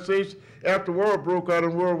United States after war broke out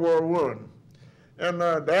in World War I. And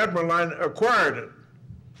the Admiral Line acquired it.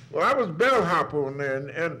 Well, I was bellhop on there, and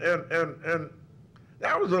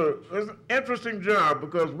that was an interesting job,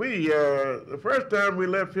 because the first time we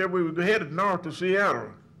left here, we were headed north to Seattle.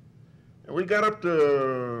 And we got up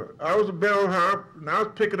to, I was a bellhop, and I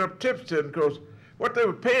was picking up tips then, because what they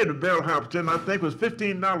were paying the bellhops then, I think, was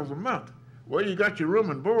 $15 a month. Well, you got your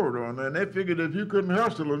room and board on there, and they figured if you couldn't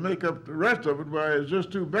hustle and make up the rest of it, why, it's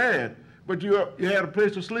just too bad. But you had a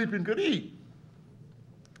place to sleep and could eat.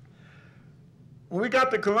 When we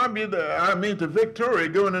got to Columbia, to Victoria,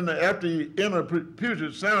 going after you enter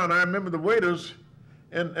Puget Sound, I remember the waiters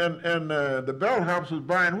and the bellhops was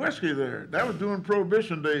buying whiskey there. That was during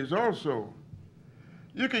Prohibition days also.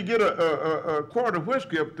 You could get a quart of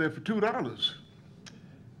whiskey up there for $2.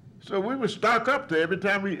 So we would stock up there every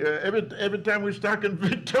time we stock in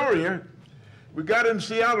Victoria. We got in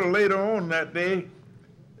Seattle later on that day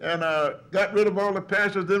and got rid of all the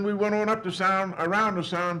passengers. Then we went on up the Sound, around the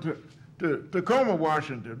Sound to Tacoma,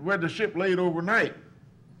 Washington, where the ship laid overnight.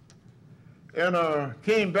 And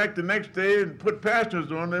came back the next day and put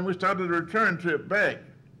passengers on, and we started the return trip back.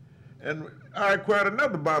 And I acquired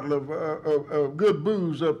another bottle of good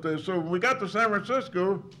booze up there. So when we got to San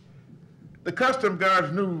Francisco, the custom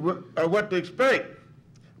guards knew what to expect.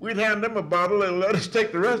 We'd hand them a bottle and let us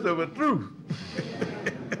take the rest of it through.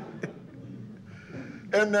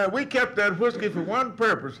 And we kept that whiskey for one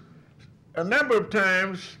purpose. A number of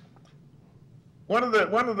times, one of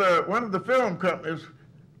the film companies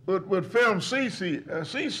would film sea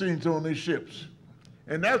scenes on these ships.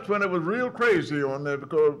 And that's when it was real crazy on there,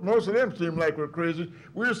 because most of them seemed like we're crazy.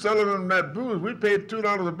 We were selling them that booze. We paid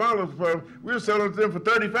 $2 a bottle for them. We were selling it to them for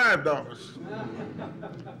 $35.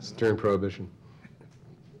 It's during Prohibition.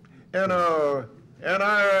 And I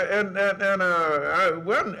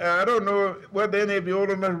don't know whether any of you old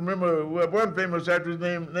enough to remember one famous actress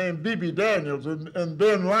named B.B. Daniels and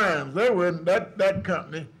Ben Lyons. They were in that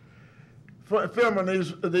company filming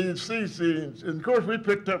these sea scenes. And of course we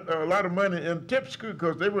picked up a lot of money in tips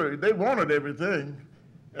because they wanted everything.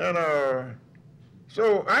 And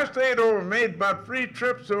so I stayed over and made about 3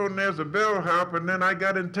 trips on there as a bellhop, and then I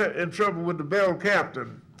got in trouble with the bell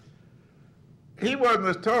captain. He wasn't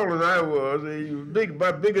as tall as I was. He was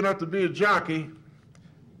big enough to be a jockey,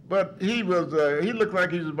 but he looked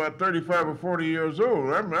like he was about 35 or 40 years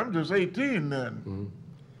old. I'm just 18 then. Mm-hmm.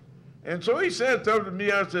 And so he said something to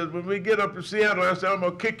me. I said, when we get up to Seattle, I said, I'm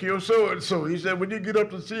going to kick your so-and-so. He said, when you get up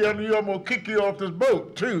to Seattle, I'm going to kick you off this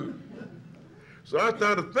boat, too. So I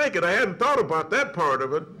started thinking, I hadn't thought about that part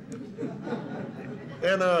of it.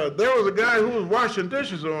 And there was a guy who was washing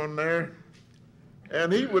dishes on there,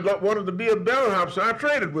 and he wanted to be a bellhop, so I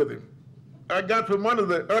traded with him. I got from under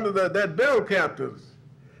that bell captains.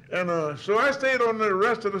 And so I stayed on there the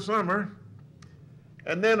rest of the summer.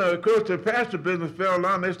 And then, of course, the pasture business fell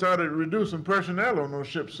down. They started reducing personnel on those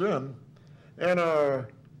ships then. And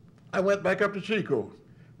I went back up to Chico.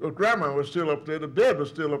 Well, Grandma was still up there. The bed was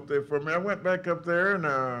still up there for me. I went back up there, and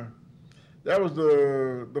that was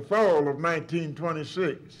the fall of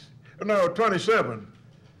 1926. No, 27.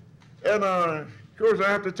 And, of course, I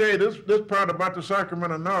have to tell you this part about the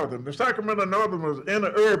Sacramento Northern. The Sacramento Northern was an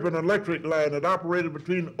urban electric line that operated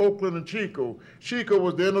between Oakland and Chico. Chico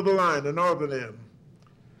was the end of the line, the northern end.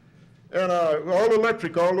 And all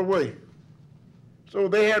electric all the way. So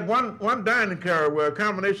they had one dining car, a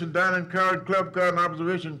combination dining car, club car, and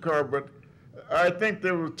observation car, but I think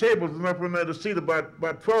there were tables enough in there to seat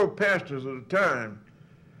about 12 passengers at a time.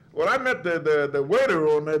 Well, I met the waiter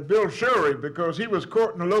on that, Bill Shurey, because he was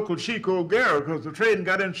courting a local Chico gal, because the train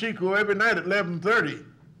got in Chico every night at 11:30.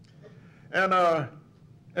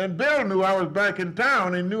 And Bill knew I was back in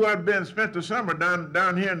town. He knew I'd spent the summer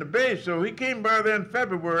down here in the Bay, so he came by there in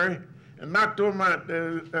February and knocked on my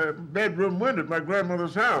bedroom window at my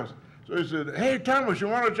grandmother's house. So he said, "Hey, Thomas, you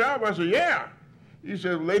want a job?" I said, "Yeah." He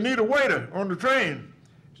said, "Well, they need a waiter on the train."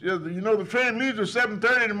 He said, "You know, the train leaves at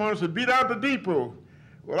 7:30 in the morning, so beat out the depot."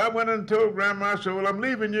 Well, I went and told Grandma, I said, "Well, I'm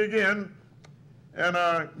leaving you again." And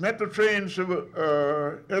met the train,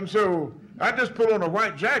 and so I just put on a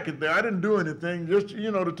white jacket there. I didn't do anything, just,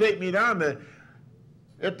 to take me down there.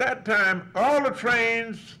 At that time, all the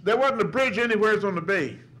trains, there wasn't a bridge anywhere on the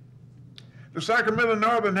bay. The Sacramento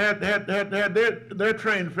Northern had their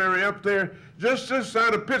train ferry up there just this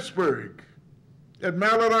side of Pittsburgh at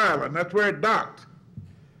Mallet Island. That's where it docked.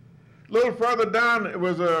 A little further down it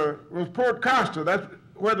was Port Costa. That's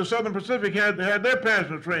where the Southern Pacific had their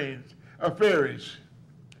passenger trains, ferries.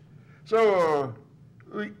 So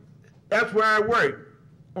that's where I worked,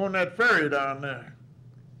 on that ferry down there.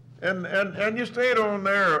 And you stayed on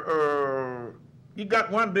there, you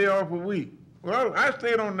got one day off a week. Well, I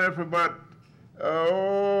stayed on there for about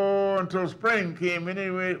until spring came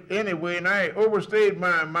anyway, and I overstayed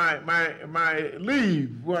my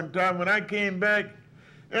leave one time. When I came back,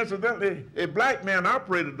 incidentally, a black man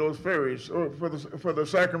operated those ferries for the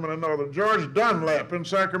Sacramento Northern, George Dunlap in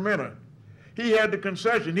Sacramento. He had the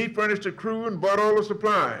concession. He furnished the crew and bought all the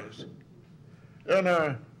supplies. And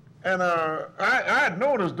I had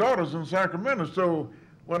known his daughters in Sacramento, so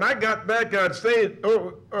when I got back, I'd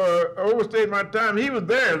overstayed my time. He was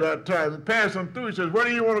there that time, passing through. He says, "Where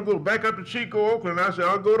do you want to go? Back up to Chico, Oakland?" I said,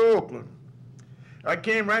 "I'll go to Oakland." I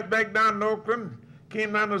came right back down to Oakland,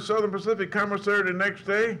 came down to the Southern Pacific Commissary the next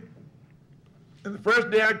day. And the first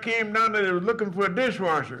day I came down there, they were looking for a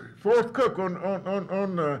dishwasher, fourth cook on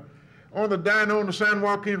the dine on the San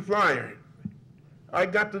Joaquin Flyer. I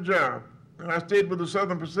got the job. And I stayed with the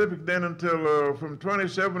Southern Pacific then until, from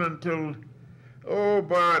 27 until,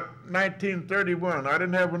 about 1931. I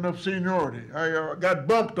didn't have enough seniority. I got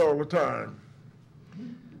bumped all the time.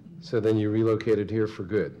 So then you relocated here for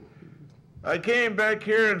good? I came back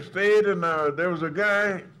here and stayed, and there was a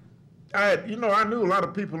guy, I knew a lot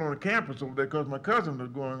of people on the campus over there because my cousin was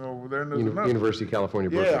going over there. And University of California,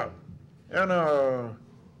 Berkeley. Yeah. And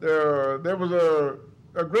there was a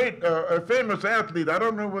great, a famous athlete. I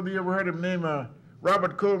don't know whether you ever heard him named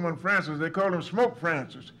Robert Coleman Francis. They called him Smoke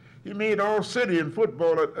Francis. He made all-city in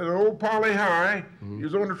football at Old Poly High. Mm-hmm. He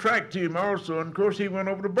was on the track team also, and of course he went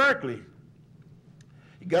over to Berkeley.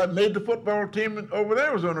 He made the football team, and over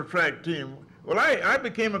there was on the track team. Well, I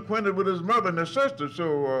became acquainted with his mother and his sister,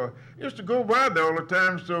 so used to go by there all the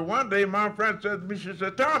time. So one day my friend said to me, she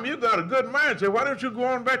said, "Tom, you got a good mind." I said, "Why don't you go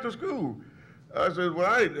on back to school?" I said, "Well,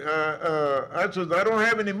 I don't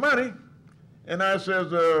have any money," and I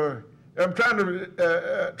says, "I'm trying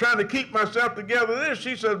to keep myself together."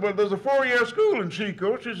 She said, "Well, there's a 4-year school in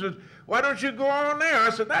Chico." She said, "Why don't you go on there?"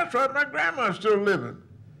 I said, "That's right, my grandma's still living."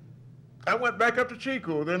 I went back up to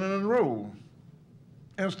Chico then and enrolled,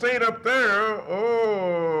 and stayed up there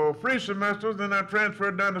 3 semesters. Then I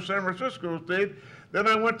transferred down to San Francisco State. Then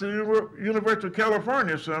I went to the University of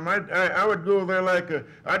California some. I would go there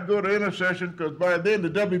I'd go to intercession, because by then the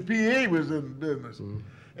WPA was in business. Mm-hmm.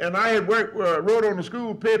 And I had wrote on the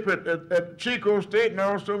school paper at Chico State, and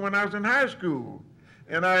also when I was in high school.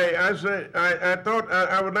 And I thought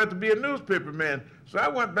I would like to be a newspaper man. So I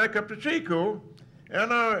went back up to Chico,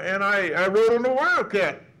 and I wrote on the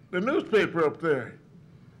Wildcat, the newspaper up there.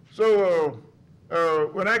 So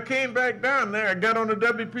when I came back down there, I got on the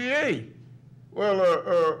WPA.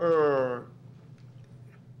 Well,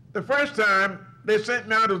 the first time they sent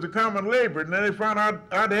me out as a common laborer, and then they found out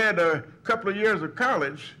I'd had a couple of years of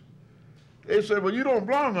college. They said, well, you don't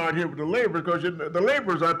belong out here with the laborers, because the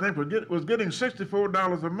laborers, I think, was getting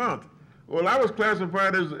 $64 a month. Well, I was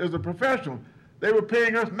classified as a professional. They were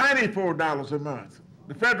paying us $94 a month,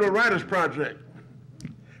 the Federal Writers Project.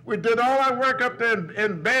 We did all our work up there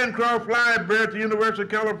in Bancroft Library at the University of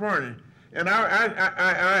California. And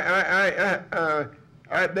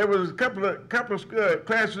there was a couple of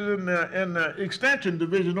classes in the extension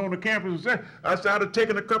division on the campus. I started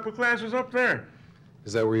taking a couple of classes up there.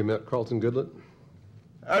 Is that where you met Carlton Goodlett?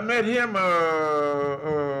 I met him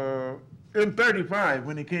in '35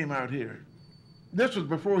 when he came out here. This was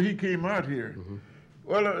before he came out here. Mm-hmm.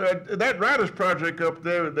 Well, that Writers Project up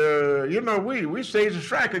there, you know, we staged a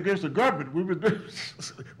strike against the government. We were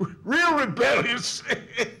real rebellious.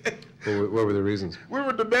 What were the reasons? We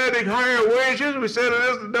were demanding higher wages. We said it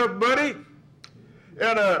isn't enough money.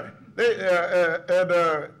 And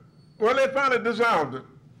well, they finally dissolved it.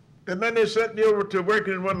 And then they sent me over to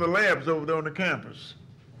working in one of the labs over there on the campus.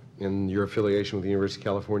 And your affiliation with the University of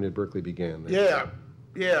California at Berkeley began then? Yeah,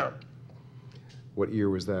 yeah. What year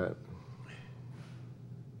was that?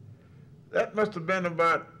 That must have been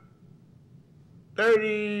about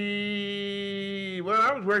 30, well,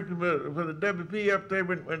 I was working for the WP up there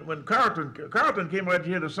when Carlton came out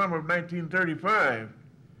here in the summer of 1935.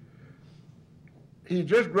 He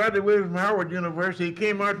just graduated from Howard University. He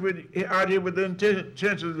came out here with the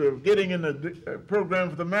intentions of getting in the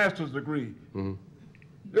program for the master's degree. Mm-hmm.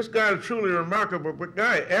 This guy is truly remarkable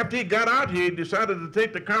guy. After he got out here, he decided to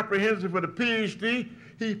take the comprehensive for the PhD.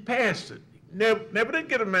 He passed it. Never did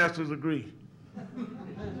get a master's degree.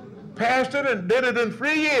 Passed it and did it in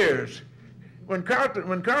 3 years. When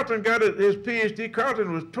Carlton got his PhD,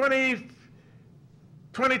 Carlton was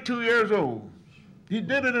 22 years old. He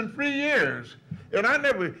did it in 3 years. And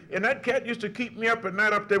that cat used to keep me up at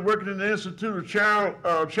night up there working in the Institute of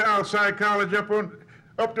Child Psychology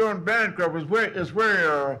up there on Bancroft is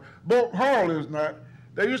where Bolt Hall is now.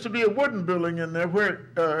 There used to be a wooden building in there where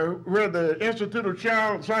the Institute of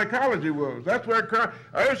Child Psychology was. That's where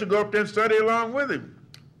I used to go up there and study along with him.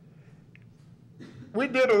 We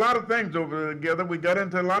did a lot of things over there together. We got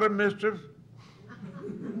into a lot of mischief.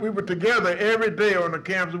 We were together every day on the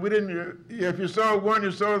campus. We didn't. If you saw one,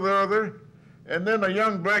 you saw the other. And then a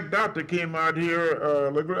young black doctor came out here,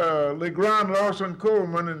 Legrand Lawson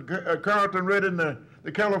Coleman, and Carlton read in the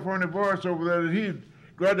California Voice over there that he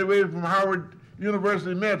graduated from Howard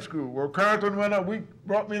University Med School. Well, Carlton went up,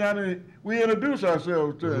 brought me down, and we introduced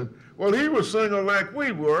ourselves to him. Well, he was single like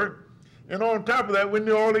we were, and on top of that, we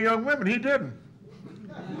knew all the young women. He didn't.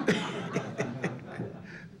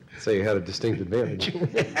 So you had a distinct advantage.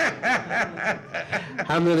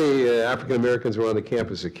 How many African Americans were on the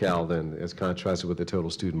campus at Cal then, as contrasted with the total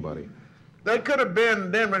student body? That could have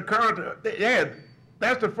been then when Carlton,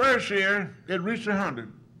 that's the first year it reached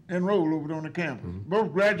 100 enrolled over on the campus,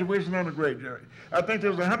 both graduates and undergraduate. I think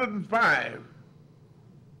there was 105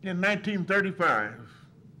 in 1935.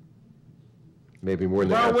 Maybe more than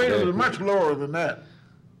that. Our wages was much lower than that.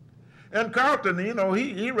 And Carlton, you know,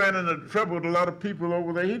 he ran into trouble with a lot of people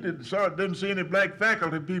over there. He didn't see any black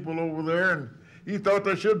faculty people over there, and he thought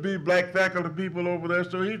there should be black faculty people over there,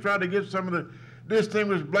 so he tried to get some of the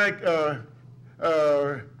distinguished black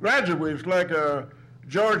graduates like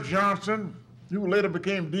George Johnson, who later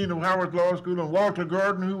became Dean of Howard Law School, and Walter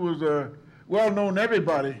Gordon, who was well-known to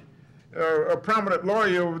everybody, a prominent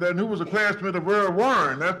lawyer over there, and who was a classmate of Earl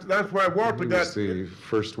Warren. That's why Walter got... He was the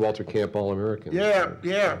first Walter Camp All-American. Yeah,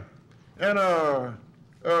 yeah. And,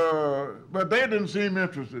 but they didn't seem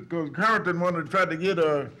interested, because Carlton wanted to try to get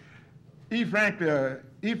E.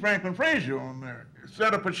 Franklin Frazier on there,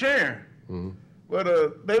 set up a chair. Mm-hmm. But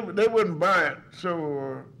they wouldn't buy it.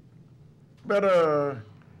 So,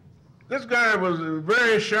 this guy was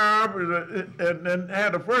very sharp and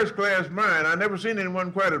had a first-class mind. I never seen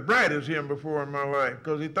anyone quite as bright as him before in my life,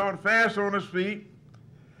 because he thought fast on his feet.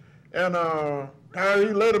 And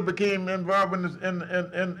he later became involved in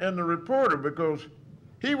the Reporter, because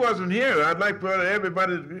he wasn't here. I'd like for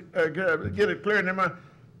everybody to get it clear in their mind.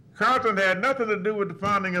 Carlton had nothing to do with the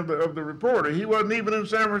founding of the Reporter. He wasn't even in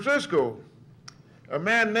San Francisco. A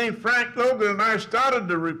man named Frank Logan and I started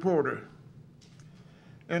the Reporter.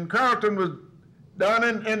 And Carlton was down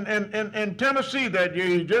in Tennessee that year.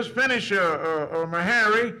 He just finished a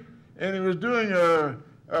Meharry, and he was doing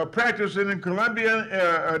practicing in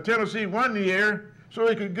Columbia, Tennessee 1 year, so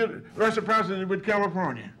he could get reciprocity with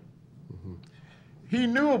California. Mm-hmm. He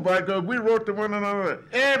knew about it because we wrote to one another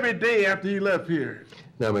every day after he left here.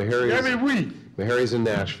 Now, Meharry every week. Meharry's in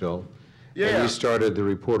Nashville, Yeah. And you started the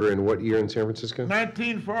Reporter in what year in San Francisco?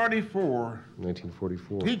 1944.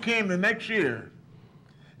 1944. He came the next year.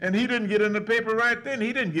 And he didn't get in the paper right then.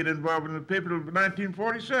 He didn't get involved in the paper until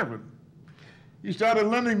 1947. He started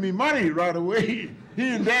lending me money right away. He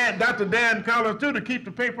and Dr. Dan Collins, too, to keep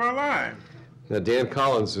the paper alive. Now, Dan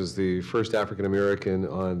Collins was the first African-American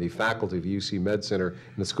on the faculty of UC Med Center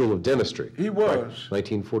in the School of Dentistry. He was. Right?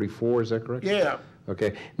 1944, is that correct? Yeah.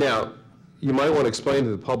 Okay. Now, you might want to explain to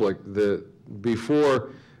the public that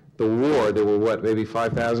before the war, there were, what, maybe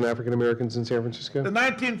 5,000 African-Americans in San Francisco? The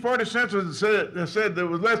 1940 census said there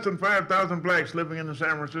was less than 5,000 blacks living in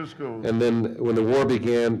San Francisco. And then when the war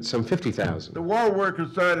began, some 50,000. The war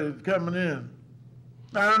workers started coming in.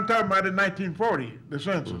 Now, I'm talking about in 1940, the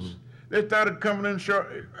census. Mm-hmm. They started coming in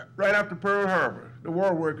right after Pearl Harbor. The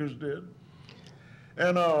war workers did.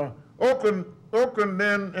 And Oakland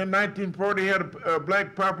then in 1940 had a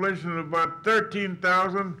black population of about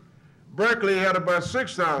 13,000. Berkeley had about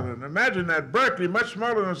 6,000. Imagine that. Berkeley, much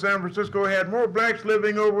smaller than San Francisco, had more blacks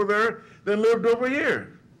living over there than lived over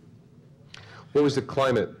here. What was the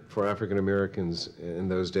climate for African Americans in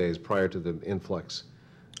those days prior to the influx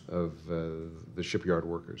of the shipyard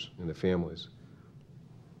workers and the families?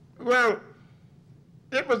 Well,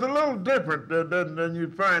 it was a little different than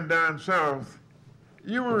you'd find down south.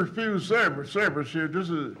 You were refused service here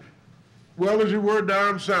just as well as you were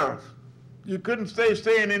down south. You couldn't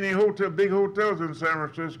stay in any big hotels in San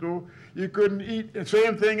Francisco. You couldn't eat, the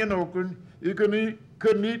same thing in Oakland. You couldn't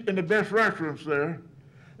eat in the best restaurants there.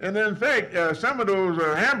 And in fact, some of those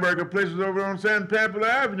hamburger places over on San Pablo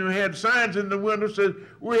Avenue had signs in the window that said,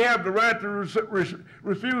 "We have the right to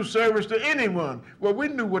refuse service to anyone." Well, we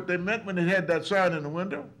knew what they meant when they had that sign in the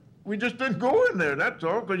window. We just didn't go in there, that's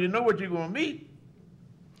all, because you know what you're going to meet.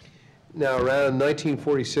 Now, around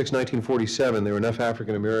 1946, 1947, there were enough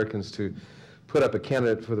African Americans to put up a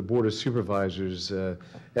candidate for the Board of Supervisors,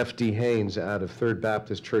 F.D. Haynes, out of Third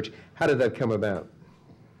Baptist Church. How did that come about?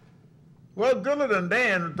 Well, Gullett and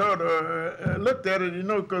Dan looked at it,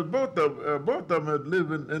 because both of them had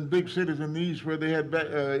lived in big cities in the East where they had,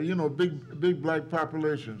 big black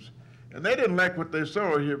populations. And they didn't like what they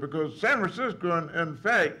saw here because San Francisco, in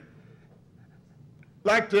fact,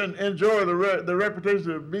 liked to enjoy the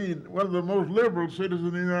reputation of being one of the most liberal cities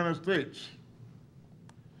in the United States.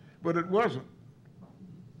 But it wasn't.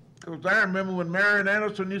 Because I remember when Marion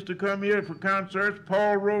Anderson used to come here for concerts,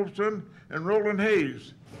 Paul Robeson and Roland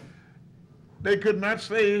Hayes. They could not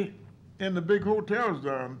stay in the big hotels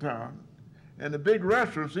downtown. And the big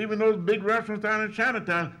restaurants, even those big restaurants down in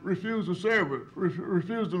Chinatown, refused them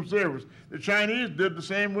service. The Chinese did the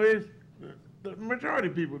same way the majority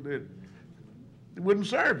of people did. They wouldn't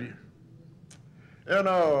serve you. And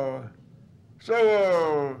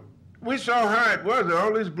so we saw how it was,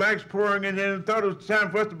 all these blacks pouring in here and thought it was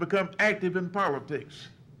time for us to become active in politics.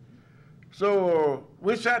 So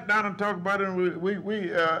we sat down and talked about it, and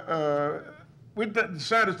we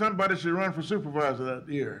decided somebody should run for supervisor that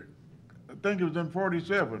year. I think it was in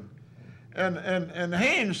 47. And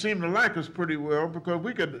Haynes seemed to like us pretty well because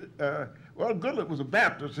we could, Gullett was a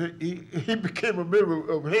Baptist. He became a member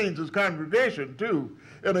of Haynes's congregation too.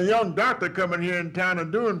 And a young doctor coming here in town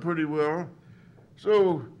and doing pretty well.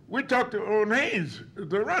 So we talked to Haynes,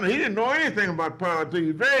 the runner. He didn't know anything about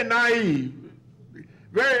politics. Very naive,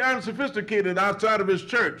 very unsophisticated outside of his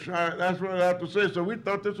church. That's what I have to say. So we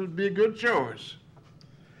thought this would be a good choice.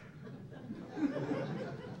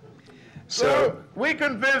 So we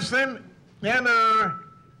convinced him, and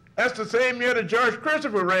that's the same year that George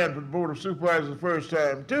Christopher ran for the Board of Supervisors the first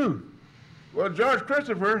time, too. Well, George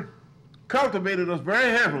Christopher cultivated us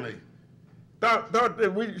very heavily, thought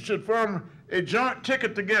that we should form a joint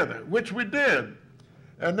ticket together, which we did.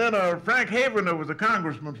 And then Frank Havener was a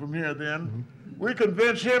congressman from here then. Mm-hmm. We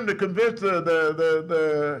convinced him to convince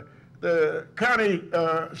the county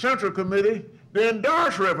central committee to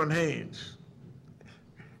endorse Reverend Haynes.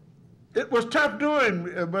 It was tough doing,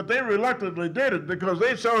 but they reluctantly did it because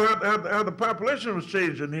they saw how the population was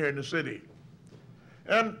changing here in the city.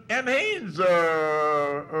 And Haynes,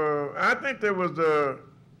 I think there was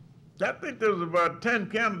about 10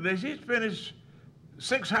 candidates. He's finished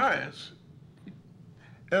 6 hires,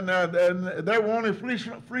 and there were only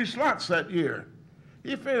free slots that year.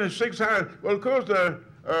 He finished 6 hires. Well, of course,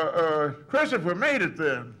 Christopher made it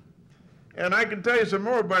then, and I can tell you some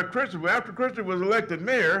more about Christopher. After Christopher was elected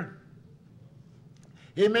mayor,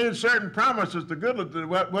 he made certain promises to Goodland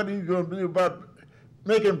what he's going to do about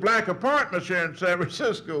making black apartments here in San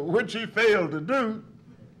Francisco, which he failed to do.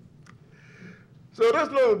 So this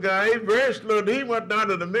little guy, he's very slow. He went down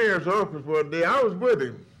to the mayor's office one day. I was with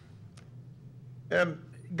him. And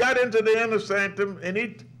got into the inner sanctum, and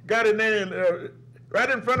he got in there and, right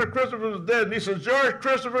in front of Christopher's desk, and he says, "George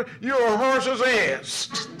Christopher, you're a horse's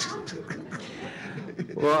ass."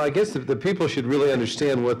 Well, I guess the people should really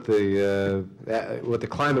understand what the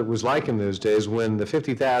climate was like in those days when the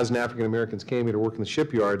 50,000 African Americans came here to work in the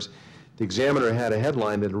shipyards. The Examiner had a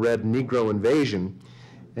headline that read "Negro Invasion,"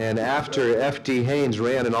 and after F.D. Haynes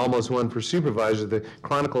ran and almost won for supervisor, the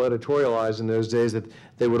Chronicle editorialized in those days that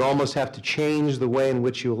they would almost have to change the way in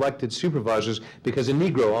which you elected supervisors because a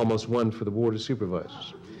Negro almost won for the Board of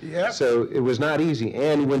Supervisors. Yep. So it was not easy.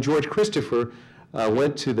 And when George Christopher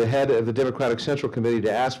went to the head of the Democratic Central Committee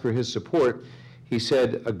to ask for his support, he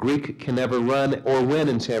said a Greek can never run or win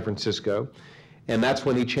in San Francisco. And that's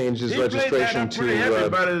when he changed his registration to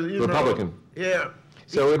Republican. Yeah.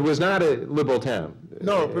 So it was not a liberal town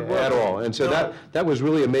at all. And so that was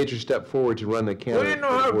really a major step forward to run the candidate. Well, you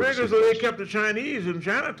know how vigorously they kept the Chinese in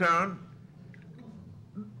Chinatown.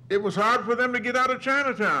 It was hard for them to get out of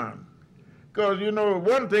Chinatown. Because, you know,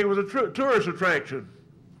 one thing was a tourist attraction.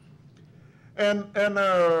 And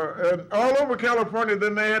all over California,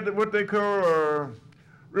 then they had what they call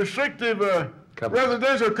restrictive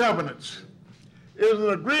residential covenants. It was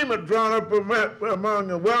an agreement drawn up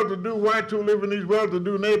among well-to-do whites who live in these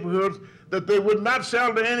well-to-do neighborhoods that they would not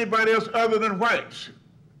sell to anybody else other than whites.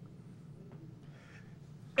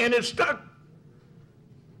 And it stuck.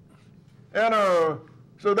 And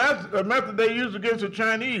so that's a method they used against the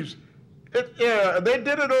Chinese. They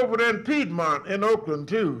did it over there in Piedmont in Oakland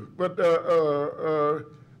too. But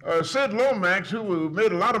Sid Lomax, who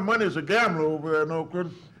made a lot of money as a gambler over there in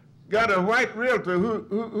Oakland, got a white realtor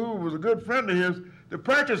who was a good friend of his to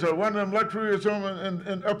purchase one of them luxurious homes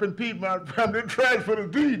and up in Piedmont from the transfer the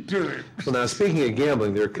deed to him. Well, now, speaking of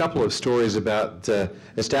gambling, there are a couple of stories about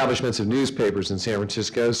establishments of newspapers in San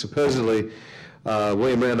Francisco. Supposedly,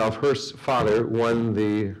 William Randolph Hearst's father won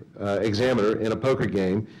the Examiner in a poker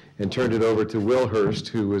game and turned it over to Will Hearst,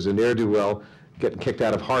 who was a ne'er-do-well, getting kicked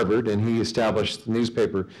out of Harvard, and he established the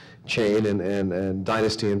newspaper chain and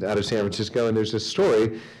dynasty out of San Francisco. And there's a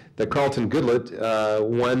story that Carlton Goodlett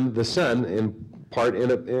won the Sun in part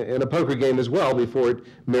in a poker game as well before it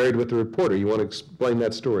married with the reporter. You want to explain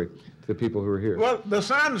that story to the people who are here? Well, the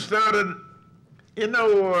Sun started, you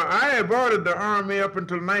know, I avoided the Army up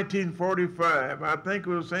until 1945. I think it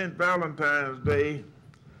was St. Valentine's Day,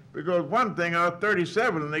 because one thing, I was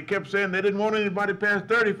 37, and they kept saying they didn't want anybody past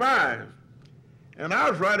 35. And I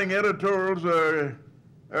was writing editorials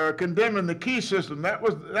condemning the key system. That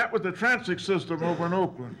was the transit system over in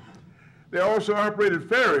Oakland. They also operated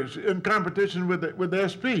ferries in competition with the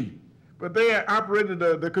SP. But they operated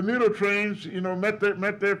the commuter trains, you know, met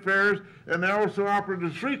their fares, and they also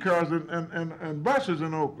operated streetcars and buses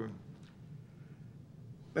in Oakland.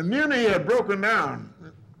 The Muni had broken down.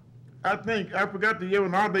 I forgot the year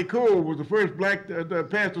when R.D. Cole was the first black to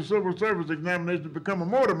pass the civil service examination to become a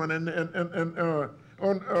motorman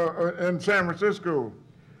in San Francisco.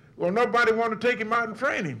 Well, nobody wanted to take him out and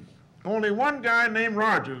train him. Only one guy named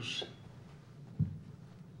Rogers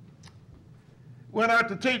went out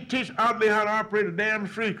to teach Oddly how to operate a damn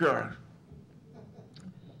streetcar.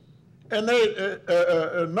 And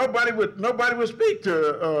nobody would speak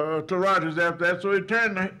to Rogers after that, so he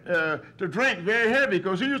turned to drink very heavy,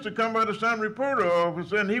 because he used to come by the Sun Reporter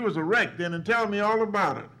office, and he was a wreck then, and tell me all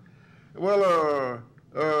about it. Well,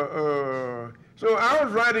 so I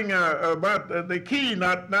was writing about the key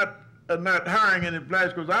not hiring any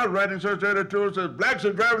blacks, because I was writing such editorials that blacks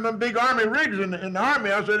are driving them big Army rigs in the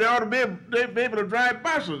Army. I said they ought to be able to drive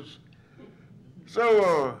buses.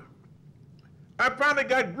 So I finally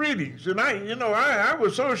got greetings, and I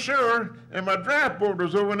was so sure, and my draft board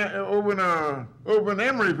was over in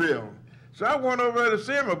Emeryville. So I went over there to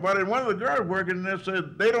see him about it, and one of the girls working there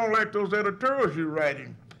said, they don't like those editorials you're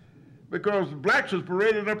writing, because blacks was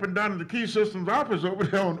paraded up and down to the Key Systems office over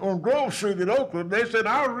there on Grove Street in Oakland. They said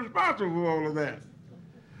I was responsible for all of that.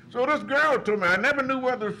 So this girl told me, I never knew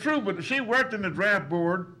whether it was true, but she worked in the draft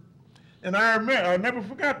board, and I never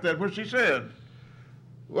forgot that, what she said.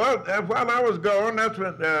 Well, while I was gone, that's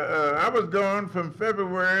when I was gone from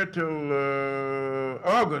February till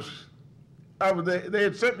August. They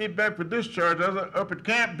had sent me back for discharge. I was up at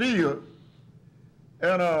Camp Beale,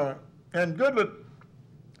 and Goodlett,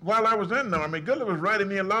 while I was in the Army, Goodlett was writing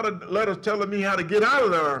me a lot of letters telling me how to get out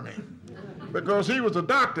of the Army, because he was a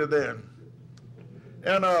doctor then.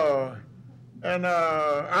 And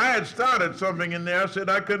I had started something in there. I said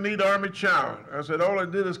I couldn't eat Army chow. I said all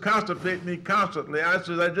it did is constipate me constantly. I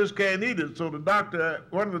said I just can't eat it. So the doctor,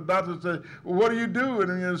 one of the doctors said, well, what do you do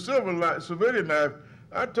in your civilian life?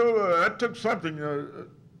 I told her I took something,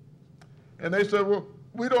 and they said, well,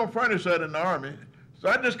 we don't furnish that in the Army. So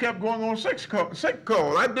I just kept going on sick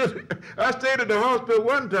call. I stayed at the hospital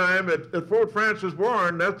one time at Fort Francis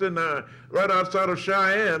Warren. That's in right outside of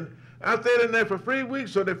Cheyenne. I stayed in there for 3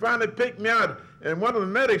 weeks, so they finally picked me out. And one of the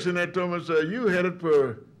medics in there told me, "You headed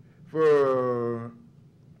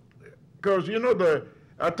because you know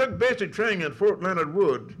I took basic training at Fort Leonard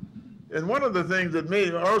Wood, and one of the things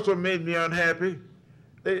that also made me unhappy,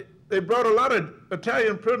 they brought a lot of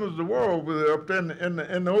Italian prisoners of war over there up there in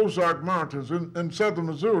the Ozark Mountains in southern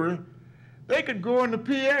Missouri. They could go in the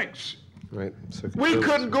PX. Right. So We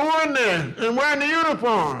couldn't go in there and wear the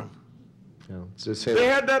uniform. Yeah, They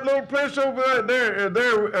had that little place over there.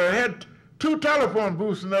 Had 2 telephone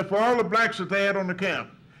booths in there for all the blacks that they had on the camp.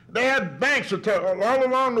 They had banks all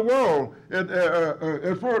along the wall at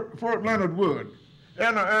Fort Leonard Wood.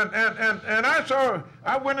 And I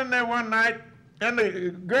went in there one night, and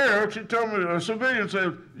the girl, she told me, a civilian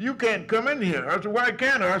said, "You can't come in here." I said, "Why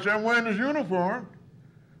can't I?" I said, "I'm wearing this uniform."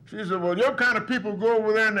 She said, "Well, your kind of people go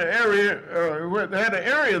over there in the area, where they had an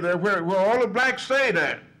area there where all the blacks stayed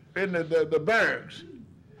at, in the barracks."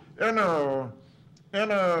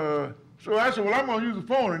 So I said, "Well, I'm going to use the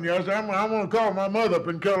phone in here." I said, I'm going to call my mother up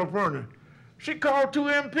in California. She called 2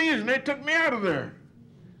 MPs, and they took me out of there.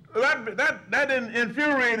 That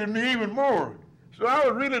infuriated me even more. So I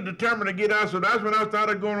was really determined to get out, so that's when I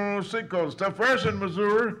started going on those sick calls. Stuff first in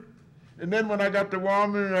Missouri, and then when I got to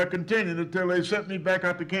Wyoming, I continued until they sent me back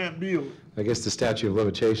out to Camp Deal. I guess the statute of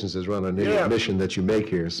limitations is run on any Yeah. admission that you make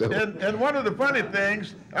here. So. And one of the funny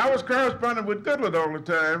things, I was corresponding with Goodlett all the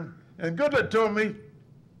time, and Goodlett told me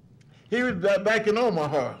he was back in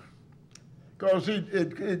Omaha, because he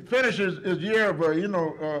finished his year of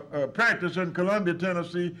practice in Columbia,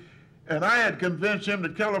 Tennessee, and I had convinced him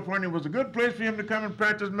that California was a good place for him to come and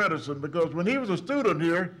practice medicine, because when he was a student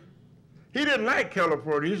here, he didn't like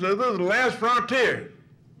California. He said, "This is the last frontier."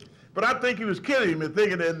 But I think he was kidding me,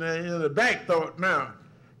 thinking in the back thought now,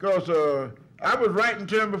 because I was writing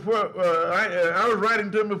to him before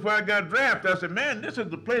I got drafted. I said, "Man, this is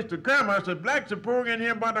the place to come." I said, "Blacks are pouring in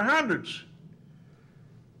here by the hundreds."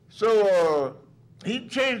 So he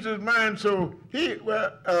changed his mind. So when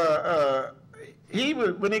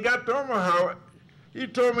he got to Omaha, he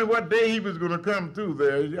told me what day he was going to come through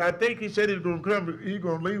there. I think he said he's going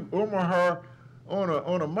to leave Omaha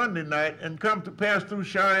on a Monday night and pass through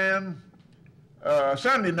Cheyenne.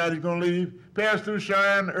 Sunday night he's going to leave, pass through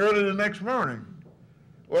Cheyenne early the next morning.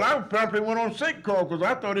 Well, I promptly went on sick call because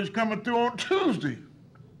I thought he was coming through on Tuesday.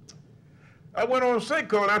 I went on sick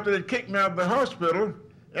call after they kicked me out of the hospital,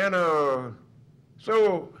 and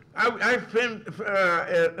so and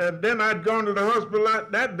then I'd gone to the hospital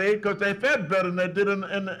that day because they fed better than they did in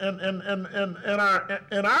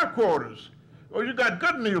our quarters. Well, you got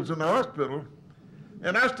good meals in the hospital,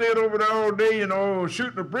 and I stayed over there all day,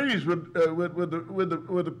 shooting the breeze with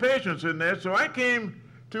the patients in there. So I came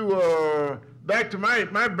to back to my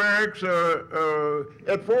barracks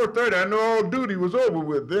at 4:30. I know all duty was over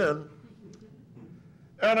with then,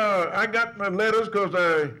 and I got my letters because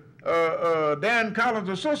Dan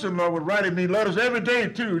Collins' sister-in-law was writing me letters every day,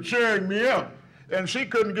 too, cheering me up. And she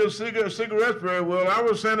couldn't get cigarettes very well. I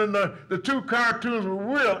was sending the 2 cartoons were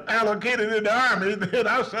real allocated in the Army, and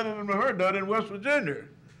I was sending them to her down in West Virginia.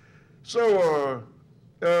 So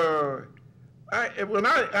when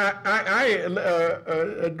I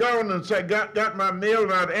had gone and got my mail,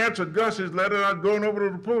 and I'd answered Gus's letter, and I'd gone over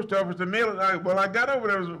to the post office to mail it. I got over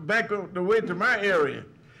there, back the way to my area.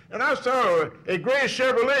 And I saw a gray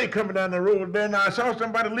Chevrolet coming down the road. Then I saw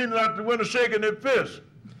somebody leaning out the window shaking their fist.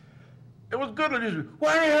 It was good. He said,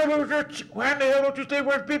 why in the hell don't you stay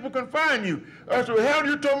where people can find you? I said, well, hell,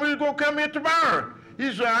 you told me you were going to come here tomorrow.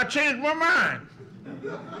 He said, I changed my mind.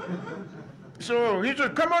 So he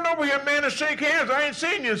said, come on over here, man, and shake hands. I ain't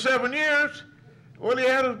seen you in 7 years. Well, he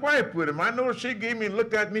had his wife with him. I noticed she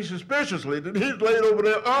looked at me suspiciously. He's laid over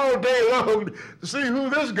there all day long to see who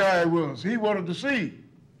this guy was. He wanted to see.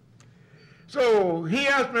 So he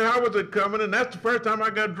asked me how was it coming, and that's the first time I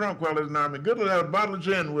got drunk while I was in the Army. Goodlett had a bottle of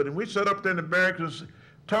gin with him. We sat up there in the barracks and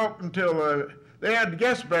talked until they had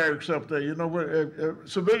guest barracks up there, where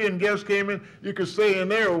civilian guests came in, you could stay in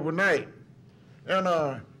there overnight. And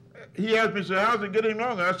he asked me, he said, how's it getting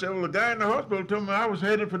along? I said, well, the guy in the hospital told me I was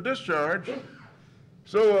headed for discharge.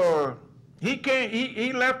 So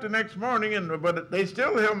he left the next morning, but they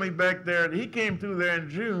still held me back there. He came through there in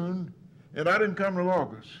June, and I didn't come till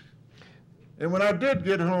August. And when I did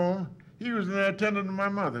get home, he was in there attending to my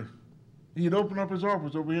mother. He'd opened up his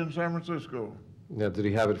office over here in San Francisco. Now, did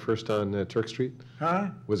he have it first on Turk Street?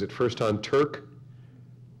 Huh? Was it first on Turk?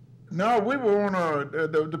 No, we were on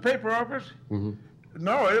the paper office. Mm-hmm.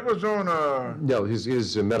 No, it was on... No,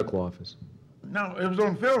 his medical office. No, it was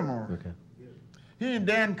on Fillmore. Okay. He and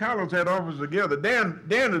Dan Collins had offices together. Dan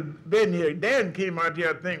had been here. Dan came out here,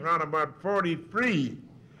 I think, around about 43.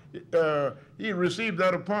 He received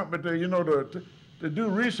that appointment to do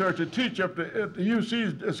research, to teach up at the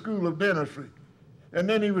UC School of Dentistry. And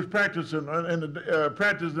then he was practicing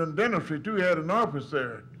practicing dentistry too. He had an office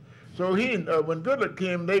there. So when Goodlett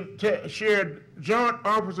came, they shared joint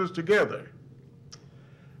offices together.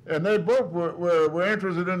 And they both were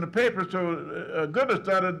interested in the paper, so Goodlett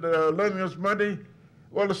started lending us money.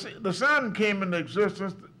 Well, the Sun came into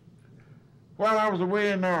existence while I was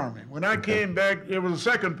away in the Army. When I came back, it was the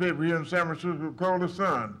second paper here in San Francisco called the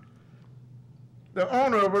Sun. The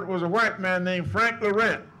owner of it was a white man named Frank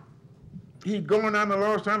Laurent. He'd gone down to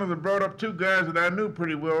Los Angeles and brought up two guys that I knew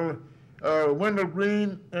pretty well, Wendell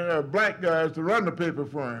Green, black guys, to run the paper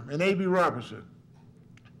for him, and A.B. Robertson.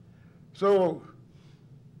 So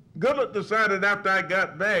Goodlett decided after I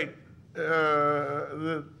got back,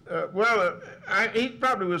 he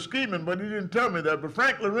probably was scheming, but he didn't tell me that. But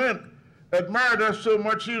Frank Laurent admired us so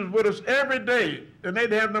much, he was with us every day. And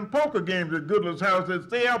they'd have them poker games at Goodlett's house. They'd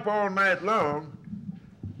stay up all night long.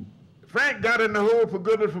 Frank got in the hole for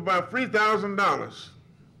Goodlett for about $3,000.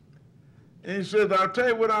 And he said, I'll tell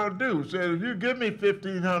you what I'll do. He said, if you give me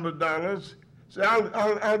 $1,500, say,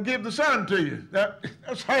 I'll give the Sun to you.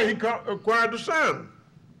 That's how he acquired the Sun.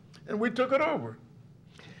 And we took it over.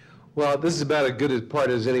 Well, this is about as good a part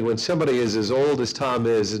as any. When somebody is as old as Tom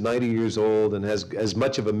is 90 years old, and has as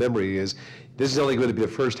much of a memory as, this is only going to be the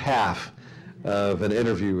first half of an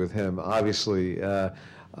interview with him. Obviously, we're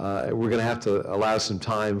going to have to allow some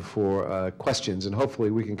time for questions, and hopefully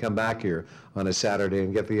we can come back here on a Saturday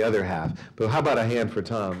and get the other half. But how about a hand for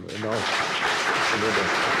Tom? You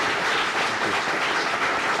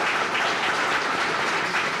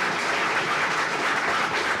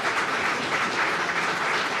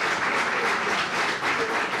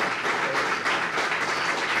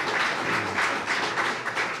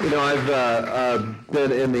know, I've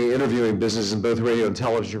been in the interviewing business in both radio and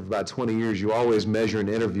television for about 20 years. You always measure an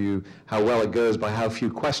interview, how well it goes, by how few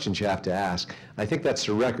questions you have to ask. I think that's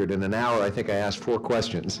the record. In an hour, I think I asked 4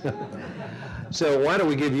 questions. So why don't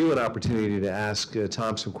we give you an opportunity to ask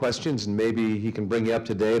Tom some questions, and maybe he can bring you up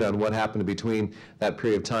to date on what happened between that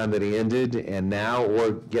period of time that he ended and now,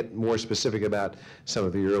 or get more specific about some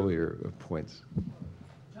of the earlier points.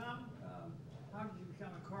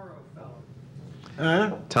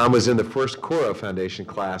 Tom was in the first Coro Foundation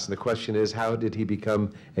class, and the question is, how did he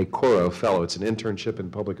become a Coro Fellow? It's an internship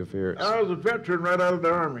in public affairs. I was a veteran right out of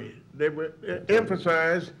the Army. They would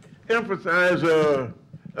emphasize giving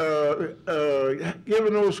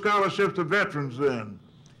those scholarships to veterans then.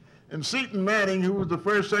 And Seton Manning, who was the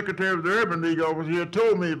first secretary of the Urban League office here,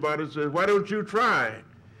 told me about it, said, why don't you try?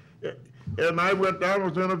 And I went down,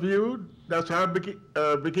 was interviewed. That's how I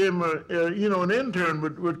became an intern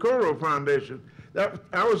with Coro Foundation.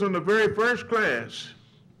 I was in the very first class,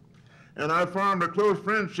 and I formed a close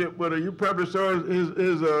friendship with her. You probably saw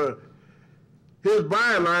his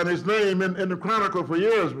byline, his name in the Chronicle for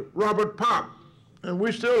years, Robert Pop, and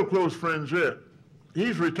we're still close friends yet.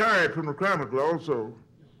 He's retired from the Chronicle also.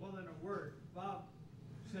 Well, in a word, Bob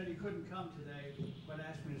said he couldn't come today, but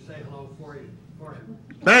asked me to say hello for him.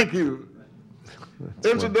 Thank you.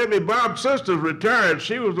 Incidentally, Bob's sister's retired.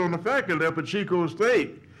 She was on the faculty up at Chico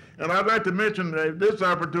State. And I'd like to mention this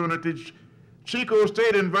opportunity. Chico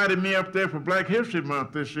State invited me up there for Black History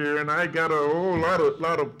Month this year, and I got a whole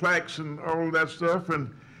lot of plaques and all that stuff.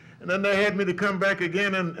 And then they had me to come back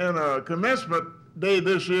again in a commencement day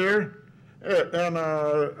this year, and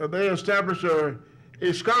they established a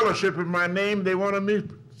scholarship in my name. They wanted me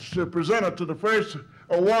to present it to the first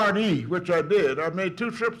awardee, which I did. I made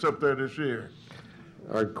 2 trips up there this year.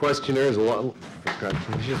 Our questioner is a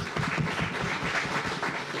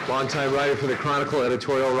longtime writer for the Chronicle,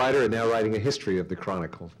 editorial writer, and now writing a history of the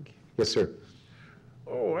Chronicle. Yes, sir.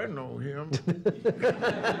 Oh, I know him.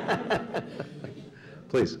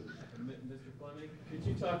 Please. Mr. Fleming, could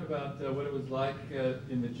you talk about what it was like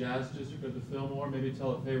in the Jazz District of the Fillmore? Maybe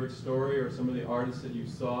tell a favorite story or some of the artists that you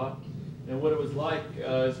saw, and what it was like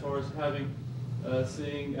as far as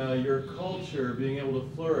seeing your culture being able to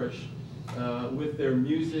flourish with their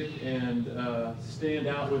music and stand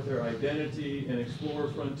out with their identity and explore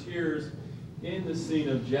frontiers in the scene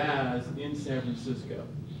of jazz in San Francisco.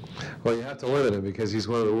 Well, you have to limit him because he's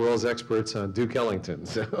one of the world's experts on Duke Ellington.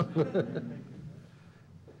 So.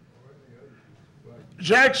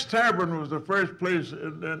 Jack's Tavern was the first place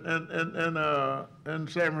in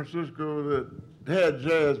San Francisco that had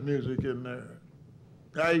jazz music in there.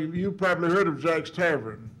 You probably heard of Jack's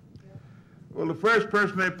Tavern. Well, the first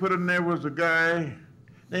person they put in there was a guy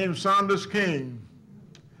named Saunders King.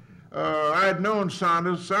 I had known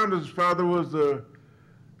Saunders. Saunders' father was a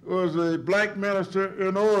black minister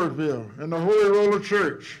in Oroville in the Holy Roller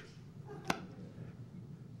Church.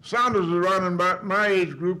 Saunders was around about my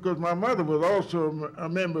age group because my mother was also a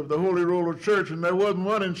member of the Holy Roller Church, and there wasn't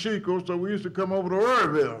one in Chico, so we used to come over to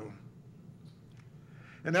Oroville.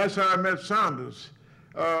 And that's how I met Saunders.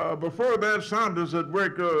 Before that, Saunders had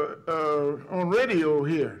worked on radio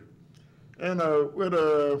here, and with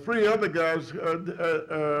 3 other guys,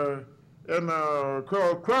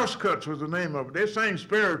 called Crosscuts was the name of it. They sang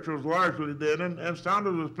spirituals largely then, and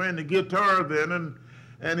Saunders was playing the guitar then,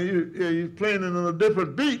 and he was playing in a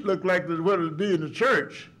different beat, looked like what it would be in the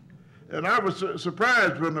church. And I was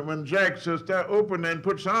surprised when Jack just opened and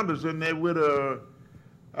put Saunders in there with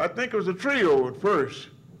I think it was a trio at first.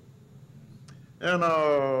 And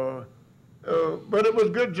but it was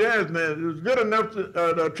good jazz, man. It was good enough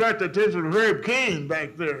to attract the attention of Herb Cain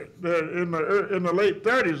back there in the late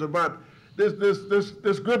 30s about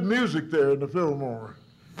this good music there in the Fillmore.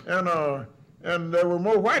 And there were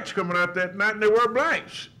more whites coming out that night than there were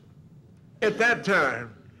blacks at that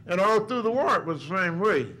time. And all through the war it was the same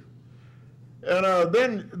way. And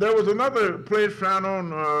then there was another place found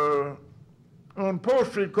on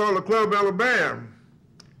Post Street called the Club Alabama.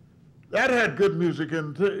 That had good music,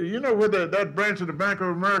 and you know where that branch of the Bank of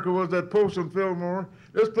America was, that Post and Fillmore?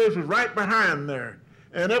 This place was right behind there,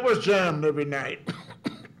 and it was jammed every night.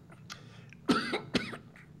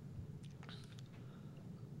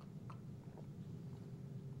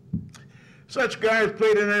 Such guys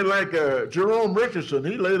played in there like Jerome Richardson.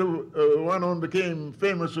 He later went on became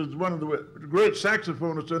famous as one of the great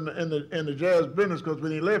saxophonists in the jazz business, because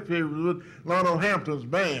when he left here, he was with Lionel Hampton's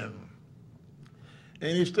band.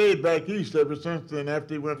 And he stayed back east ever since then.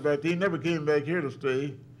 After he went back, he never came back here to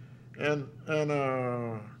stay. And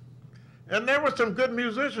there were some good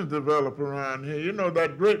musicians developed around here. You know,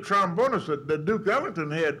 that great trombonist that Duke Ellington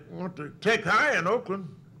had went to Tech High in Oakland.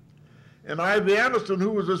 And Ivy Anderson, who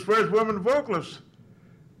was his first woman vocalist,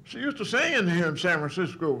 she used to sing in here in San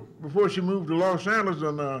Francisco before she moved to Los Angeles.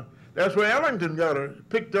 And that's where Ellington got her,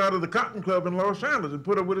 picked out of the Cotton Club in Los Angeles and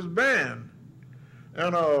put her with his band.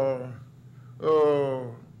 And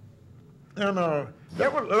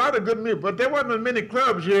there was a lot of good music, but there wasn't as many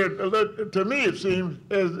clubs here, to me it seems,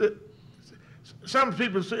 as some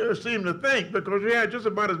people seem to think, because you had just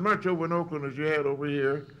about as much over in Oakland as you had over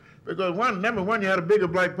here. Because number one, you had a bigger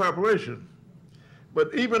black population.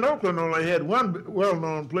 But even Oakland only had one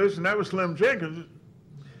well-known place, and that was Slim Jenkins.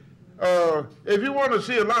 If you want to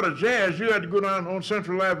see a lot of jazz, you had to go down on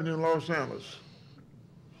Central Avenue in Los Angeles.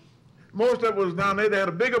 Most of it was down there. They had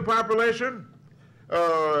a bigger population.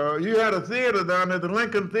 You had a theater down there, the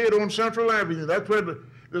Lincoln Theater on Central Avenue. That's where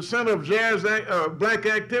the center of jazz black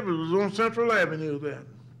activity was, on Central Avenue then.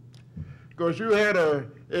 Because you had a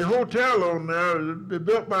hotel on there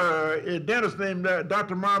built by a dentist named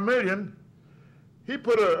Dr. Marmillion. He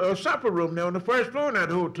put a supper room there on the first floor in that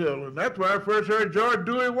hotel, and that's where I first heard George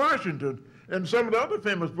Dewey Washington. And some of the other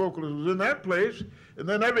famous vocalists was in that place. And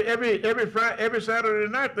then every Saturday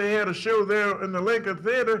night they had a show there in the Lincoln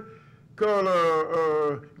Theater called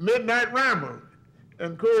Midnight Ramble.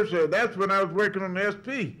 And of course, that's when I was working on the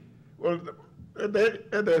SP. Well,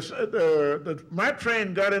 my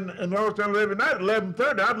train got in Los Angeles every night at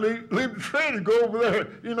 11:30. I'd leave the train and go over there,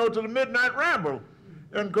 you know, to the Midnight Ramble.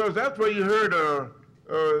 And of course, that's where you heard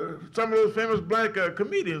some of those famous black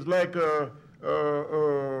comedians like, no,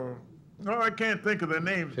 I can't think of their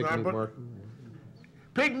names now, but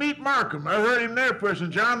Pigmeat Markham. I heard him there first,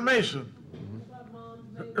 and John Mason.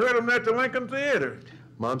 Heard him at the Lincoln Theater.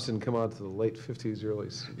 Moms didn't come out to the late 50s, early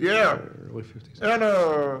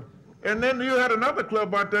 50s. And then you had another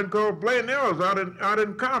club out there called Blainell's out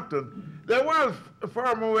in Compton. There was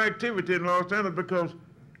far more activity in Los Angeles because,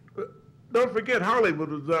 don't forget, Hollywood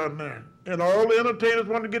was down there. And all the entertainers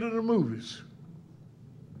wanted to get into the movies.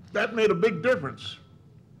 That made a big difference.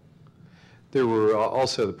 There were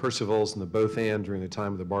also the Percivals and the Both And during the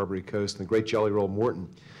time of the Barbary Coast, and the great Jelly Roll Morton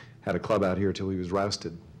had a club out here till he was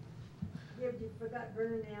rousted. You forgot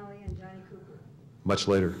Vernon Alley and Johnny Cooper. Much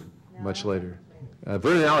later, much later.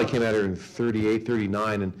 Vernon Alley came out here in 38,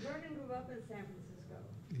 39, and Vernon grew up in San Francisco.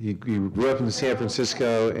 He grew up in San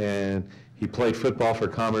Francisco, and he played football for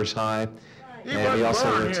Commerce High, and he also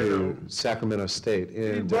went to Sacramento State. He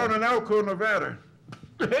was And, born in Elko, Nevada.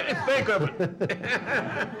 Think of it.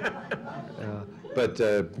 but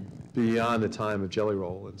beyond the time of Jelly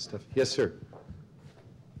Roll and stuff. Yes, sir.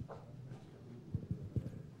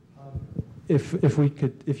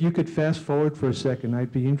 If you could fast forward for a second,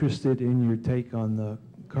 I'd be interested in your take on the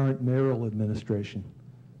current mayoral administration.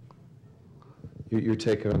 Your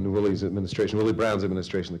take on Willie's administration, Willie Brown's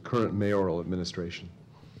administration, the current mayoral administration.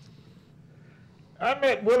 I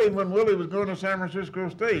met Willie when Willie was going to San Francisco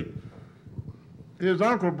State. His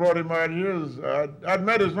uncle brought him out here. I'd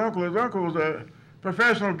met his uncle. His uncle was a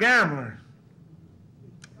professional gambler.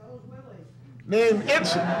 Named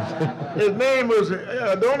Itzy. His name was,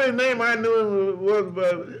 the only name I knew him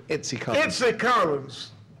was Itzy Collins. Itzy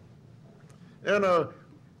Collins. And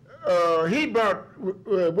he brought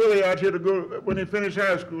Willie out here to go, when he finished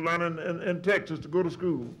high school down in Texas, to go to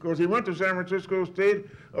school. Because he went to San Francisco State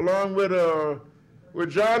along with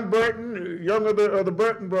John Burton, young of the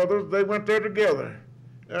Burton brothers. They went there together.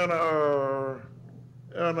 And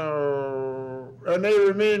they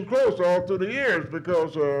remained close all through the years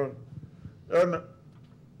because and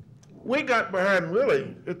we got behind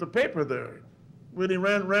Willie at the paper there when he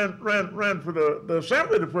ran for the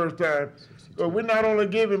assembly the first time. We not only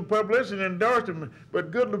gave him publicity and endorsed him,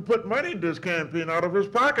 but Goodland put money into this campaign out of his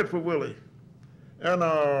pocket for Willie. And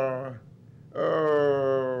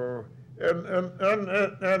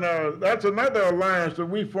that's another alliance that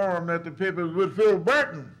we formed at the paper with Phil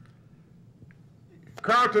Burton.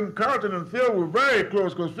 Carlton and Phil were very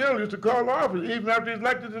close because Phil used to call the office, even after he was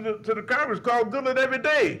elected to the Congress, called Goodland every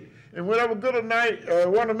day. And whenever Goodland and I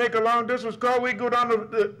want to make a long distance call, we go down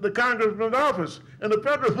to the congressman's office and the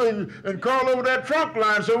federal thing and call over that trunk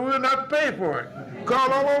line so we wouldn't have to pay for it.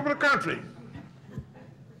 Call all over the country.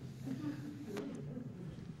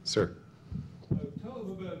 Sir. Tell us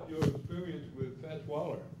about your experience with Fats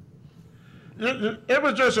Waller. It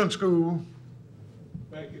was just in school.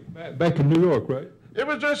 Back in New York, right? It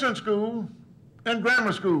was just in school, in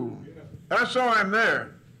grammar school. Yeah. I saw him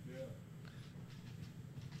there.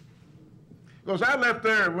 Because I left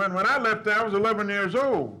there, when I left there, I was 11 years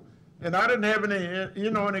old. And I didn't have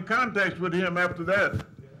any contacts with him after that. Yeah.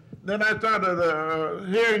 Then I started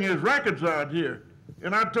hearing his records out here.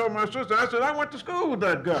 And I told my sister, I said, I went to school with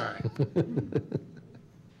that guy.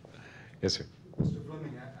 Yes, sir. Mr.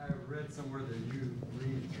 Fleming, I read somewhere that you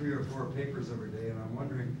read 3 or 4 papers every day, and I'm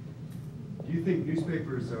wondering, do you think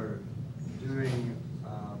newspapers are doing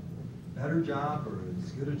a better job or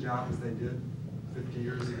as good a job as they did 50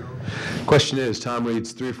 years ago? Question is, Tom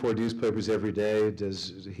reads 3 or 4 newspapers every day.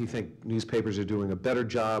 Does he think newspapers are doing a better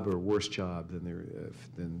job or a worse job than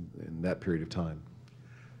in that period of time?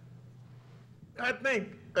 I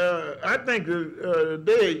think the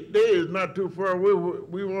day is not too far.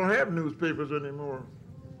 We won't have newspapers anymore.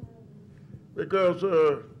 Because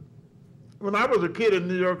when I was a kid in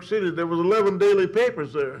New York City, there was 11 daily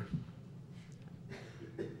papers there.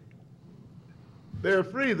 They're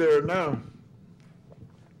free there now.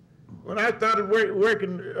 When I started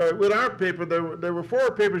working with our paper, there were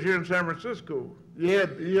 4 papers here in San Francisco. You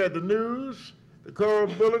had the News, the Call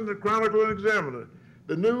Bulletin, the Chronicle, and Examiner.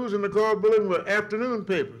 The News and the Call Bulletin were afternoon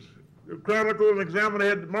papers. The Chronicle and Examiner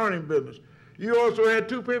had the morning business. You also had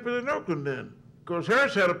 2 papers in Oakland then, because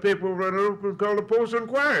Hearst had a paper over in Oakland called the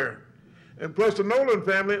Post-Inquirer, and plus the Nolan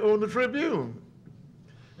family owned the Tribune.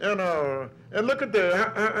 And look at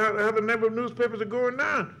how the number of newspapers are going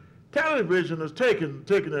down. Television is taking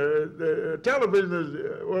television is,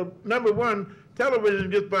 well, number one, television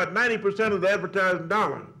gets about 90% of the advertising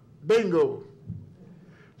dollar. Bingo.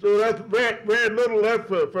 So that's very little left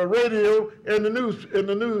for radio and the news and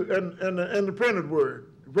the printed word.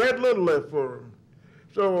 Very little left for them.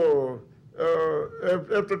 So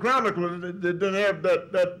if the Chronicle didn't have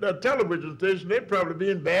that television station, they'd probably be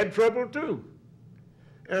in bad trouble too.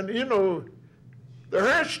 And you know, the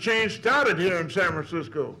Hearst change started here in San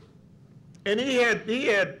Francisco, and he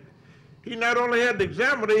not only had the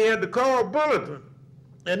Examiner, he had the Call Bulletin,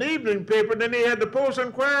 an evening paper, and then he had the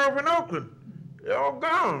Post-Inquirer over in Oakland. They're all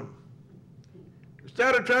gone.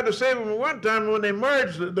 Started trying to save them at one time when they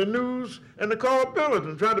merged the News and the Call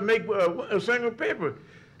Bulletin, tried to make a single paper.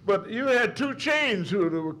 But you had 2 chains who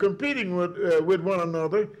were competing with one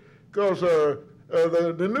another, because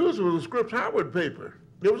the News was a Scripps Howard paper.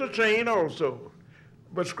 There was a chain also.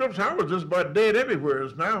 But Scripps Howard's just about dead everywhere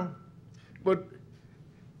now. But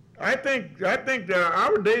I think our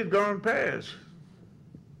day's gone past.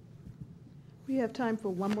 We have time for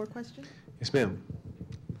one more question. Yes, ma'am.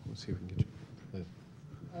 Let's see if we can get you.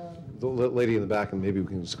 The lady in the back, and maybe we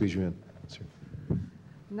can squeeze you in. Sir.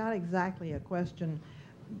 Not exactly a question,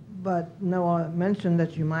 but Noah mentioned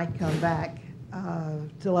that you might come back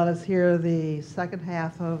to let us hear the second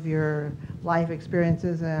half of your life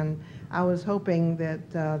experiences, and I was hoping that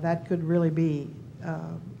that could really be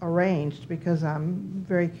arranged, because I'm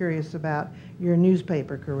very curious about your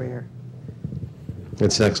newspaper career.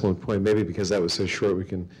 That's an excellent point. Maybe because that was so short, we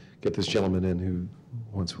can get this gentleman in who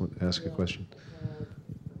wants to ask a question.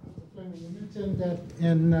 Fleming, you mentioned that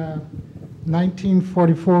in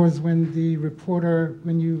 1944 was when the reporter,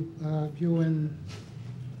 when you and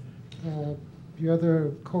your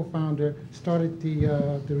other co-founder started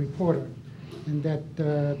the reporter, and that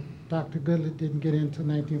Dr. Goodlett didn't get in until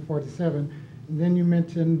 1947. And then you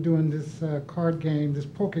mentioned doing this card game, this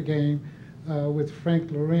poker game with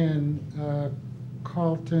Frank Loren.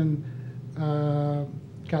 Carlton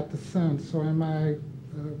got the Sun. So am I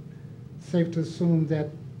safe to assume that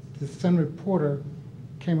the Sun Reporter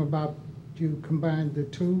came about, you combined the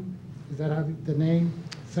two? Is that how the name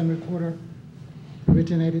Sun Reporter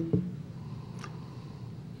originated?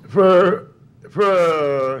 For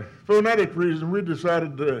phonetic reason, we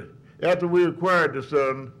decided to, after we acquired the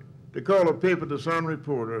Sun, to call a paper the Sun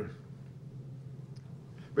Reporter.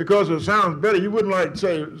 Because it sounds better. You wouldn't like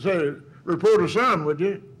to say Reporter Sun, would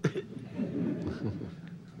you?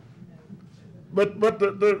 But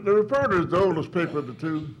the Reporter is the oldest paper of the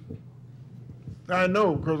two. I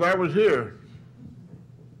know, because I was here.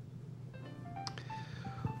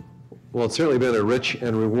 Well, it's certainly been a rich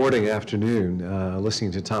and rewarding afternoon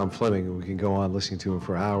listening to Tom Fleming. We can go on listening to him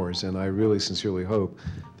for hours, and I really sincerely hope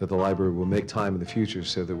that the library will make time in the future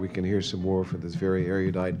so that we can hear some more from this very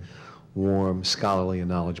erudite, warm, scholarly, and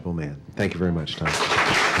knowledgeable man. Thank you very much, Tom.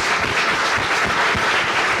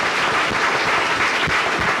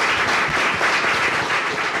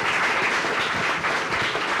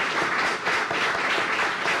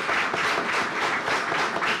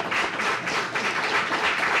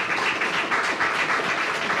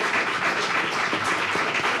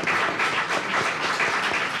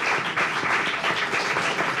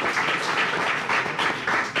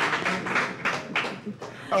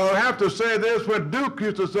 I'll have to say this, what Duke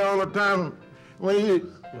used to say all the time when he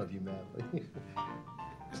Love you madly.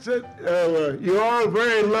 said, you're all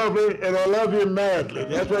very lovely and I love you madly.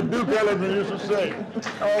 That's what Duke Ellington used to say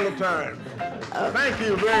all the time. Thank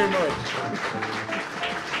you very much.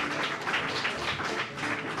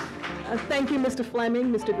 Thank you, Mr.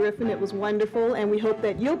 Fleming, Mr. Griffin. It was wonderful, and we hope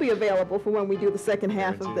that you'll be available for when we do the second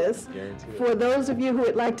half of this. For those of you who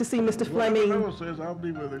would like to see Mr. Fleming, Well, says I'll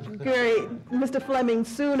be with it. great, Mr. Fleming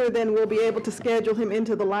sooner than we'll be able to schedule him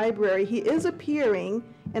into the library. He is appearing,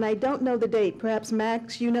 and I don't know the date. Perhaps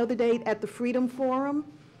Max, you know the date, at the Freedom Forum?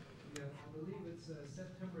 Yeah, I believe it's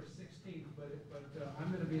September 16th, but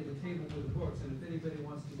I'm going to be at the table with the books, and if anybody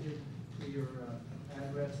wants to give me your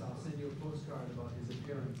address, I'll send you a postcard about his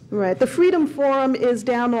appearance. Right. The Freedom Forum is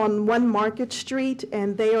down on 1 Market Street,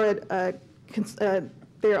 and they are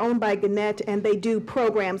they're owned by Gannett, and they do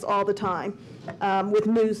programs all the time with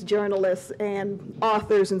news journalists and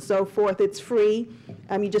authors and so forth. It's free.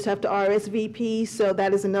 You just have to RSVP, so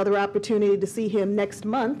that is another opportunity to see him next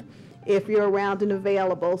month if you're around and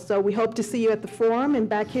available. So we hope to see you at the forum and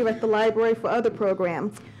back here at the library for other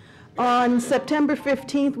programs. On September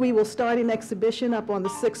 15th, we will start an exhibition up on the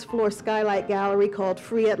 6th floor Skylight Gallery called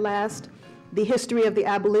Free at Last, The History of the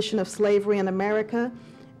Abolition of Slavery in America.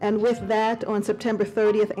 And with that, on September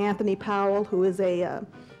 30th, Anthony Powell, who is a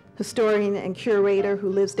historian and curator who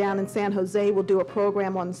lives down in San Jose, will do a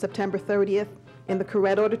program on September 30th in the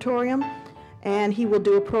Corrett Auditorium. And he will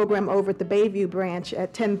do a program over at the Bayview branch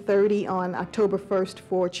at 10:30 on October 1st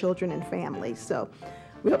for children and families. So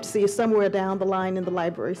we hope to see you somewhere down the line in the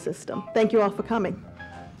library system. Thank you all for coming.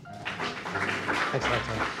 Thanks a lot,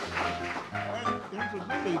 Tom.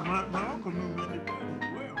 Incidentally, my uncle knew many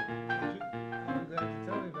people.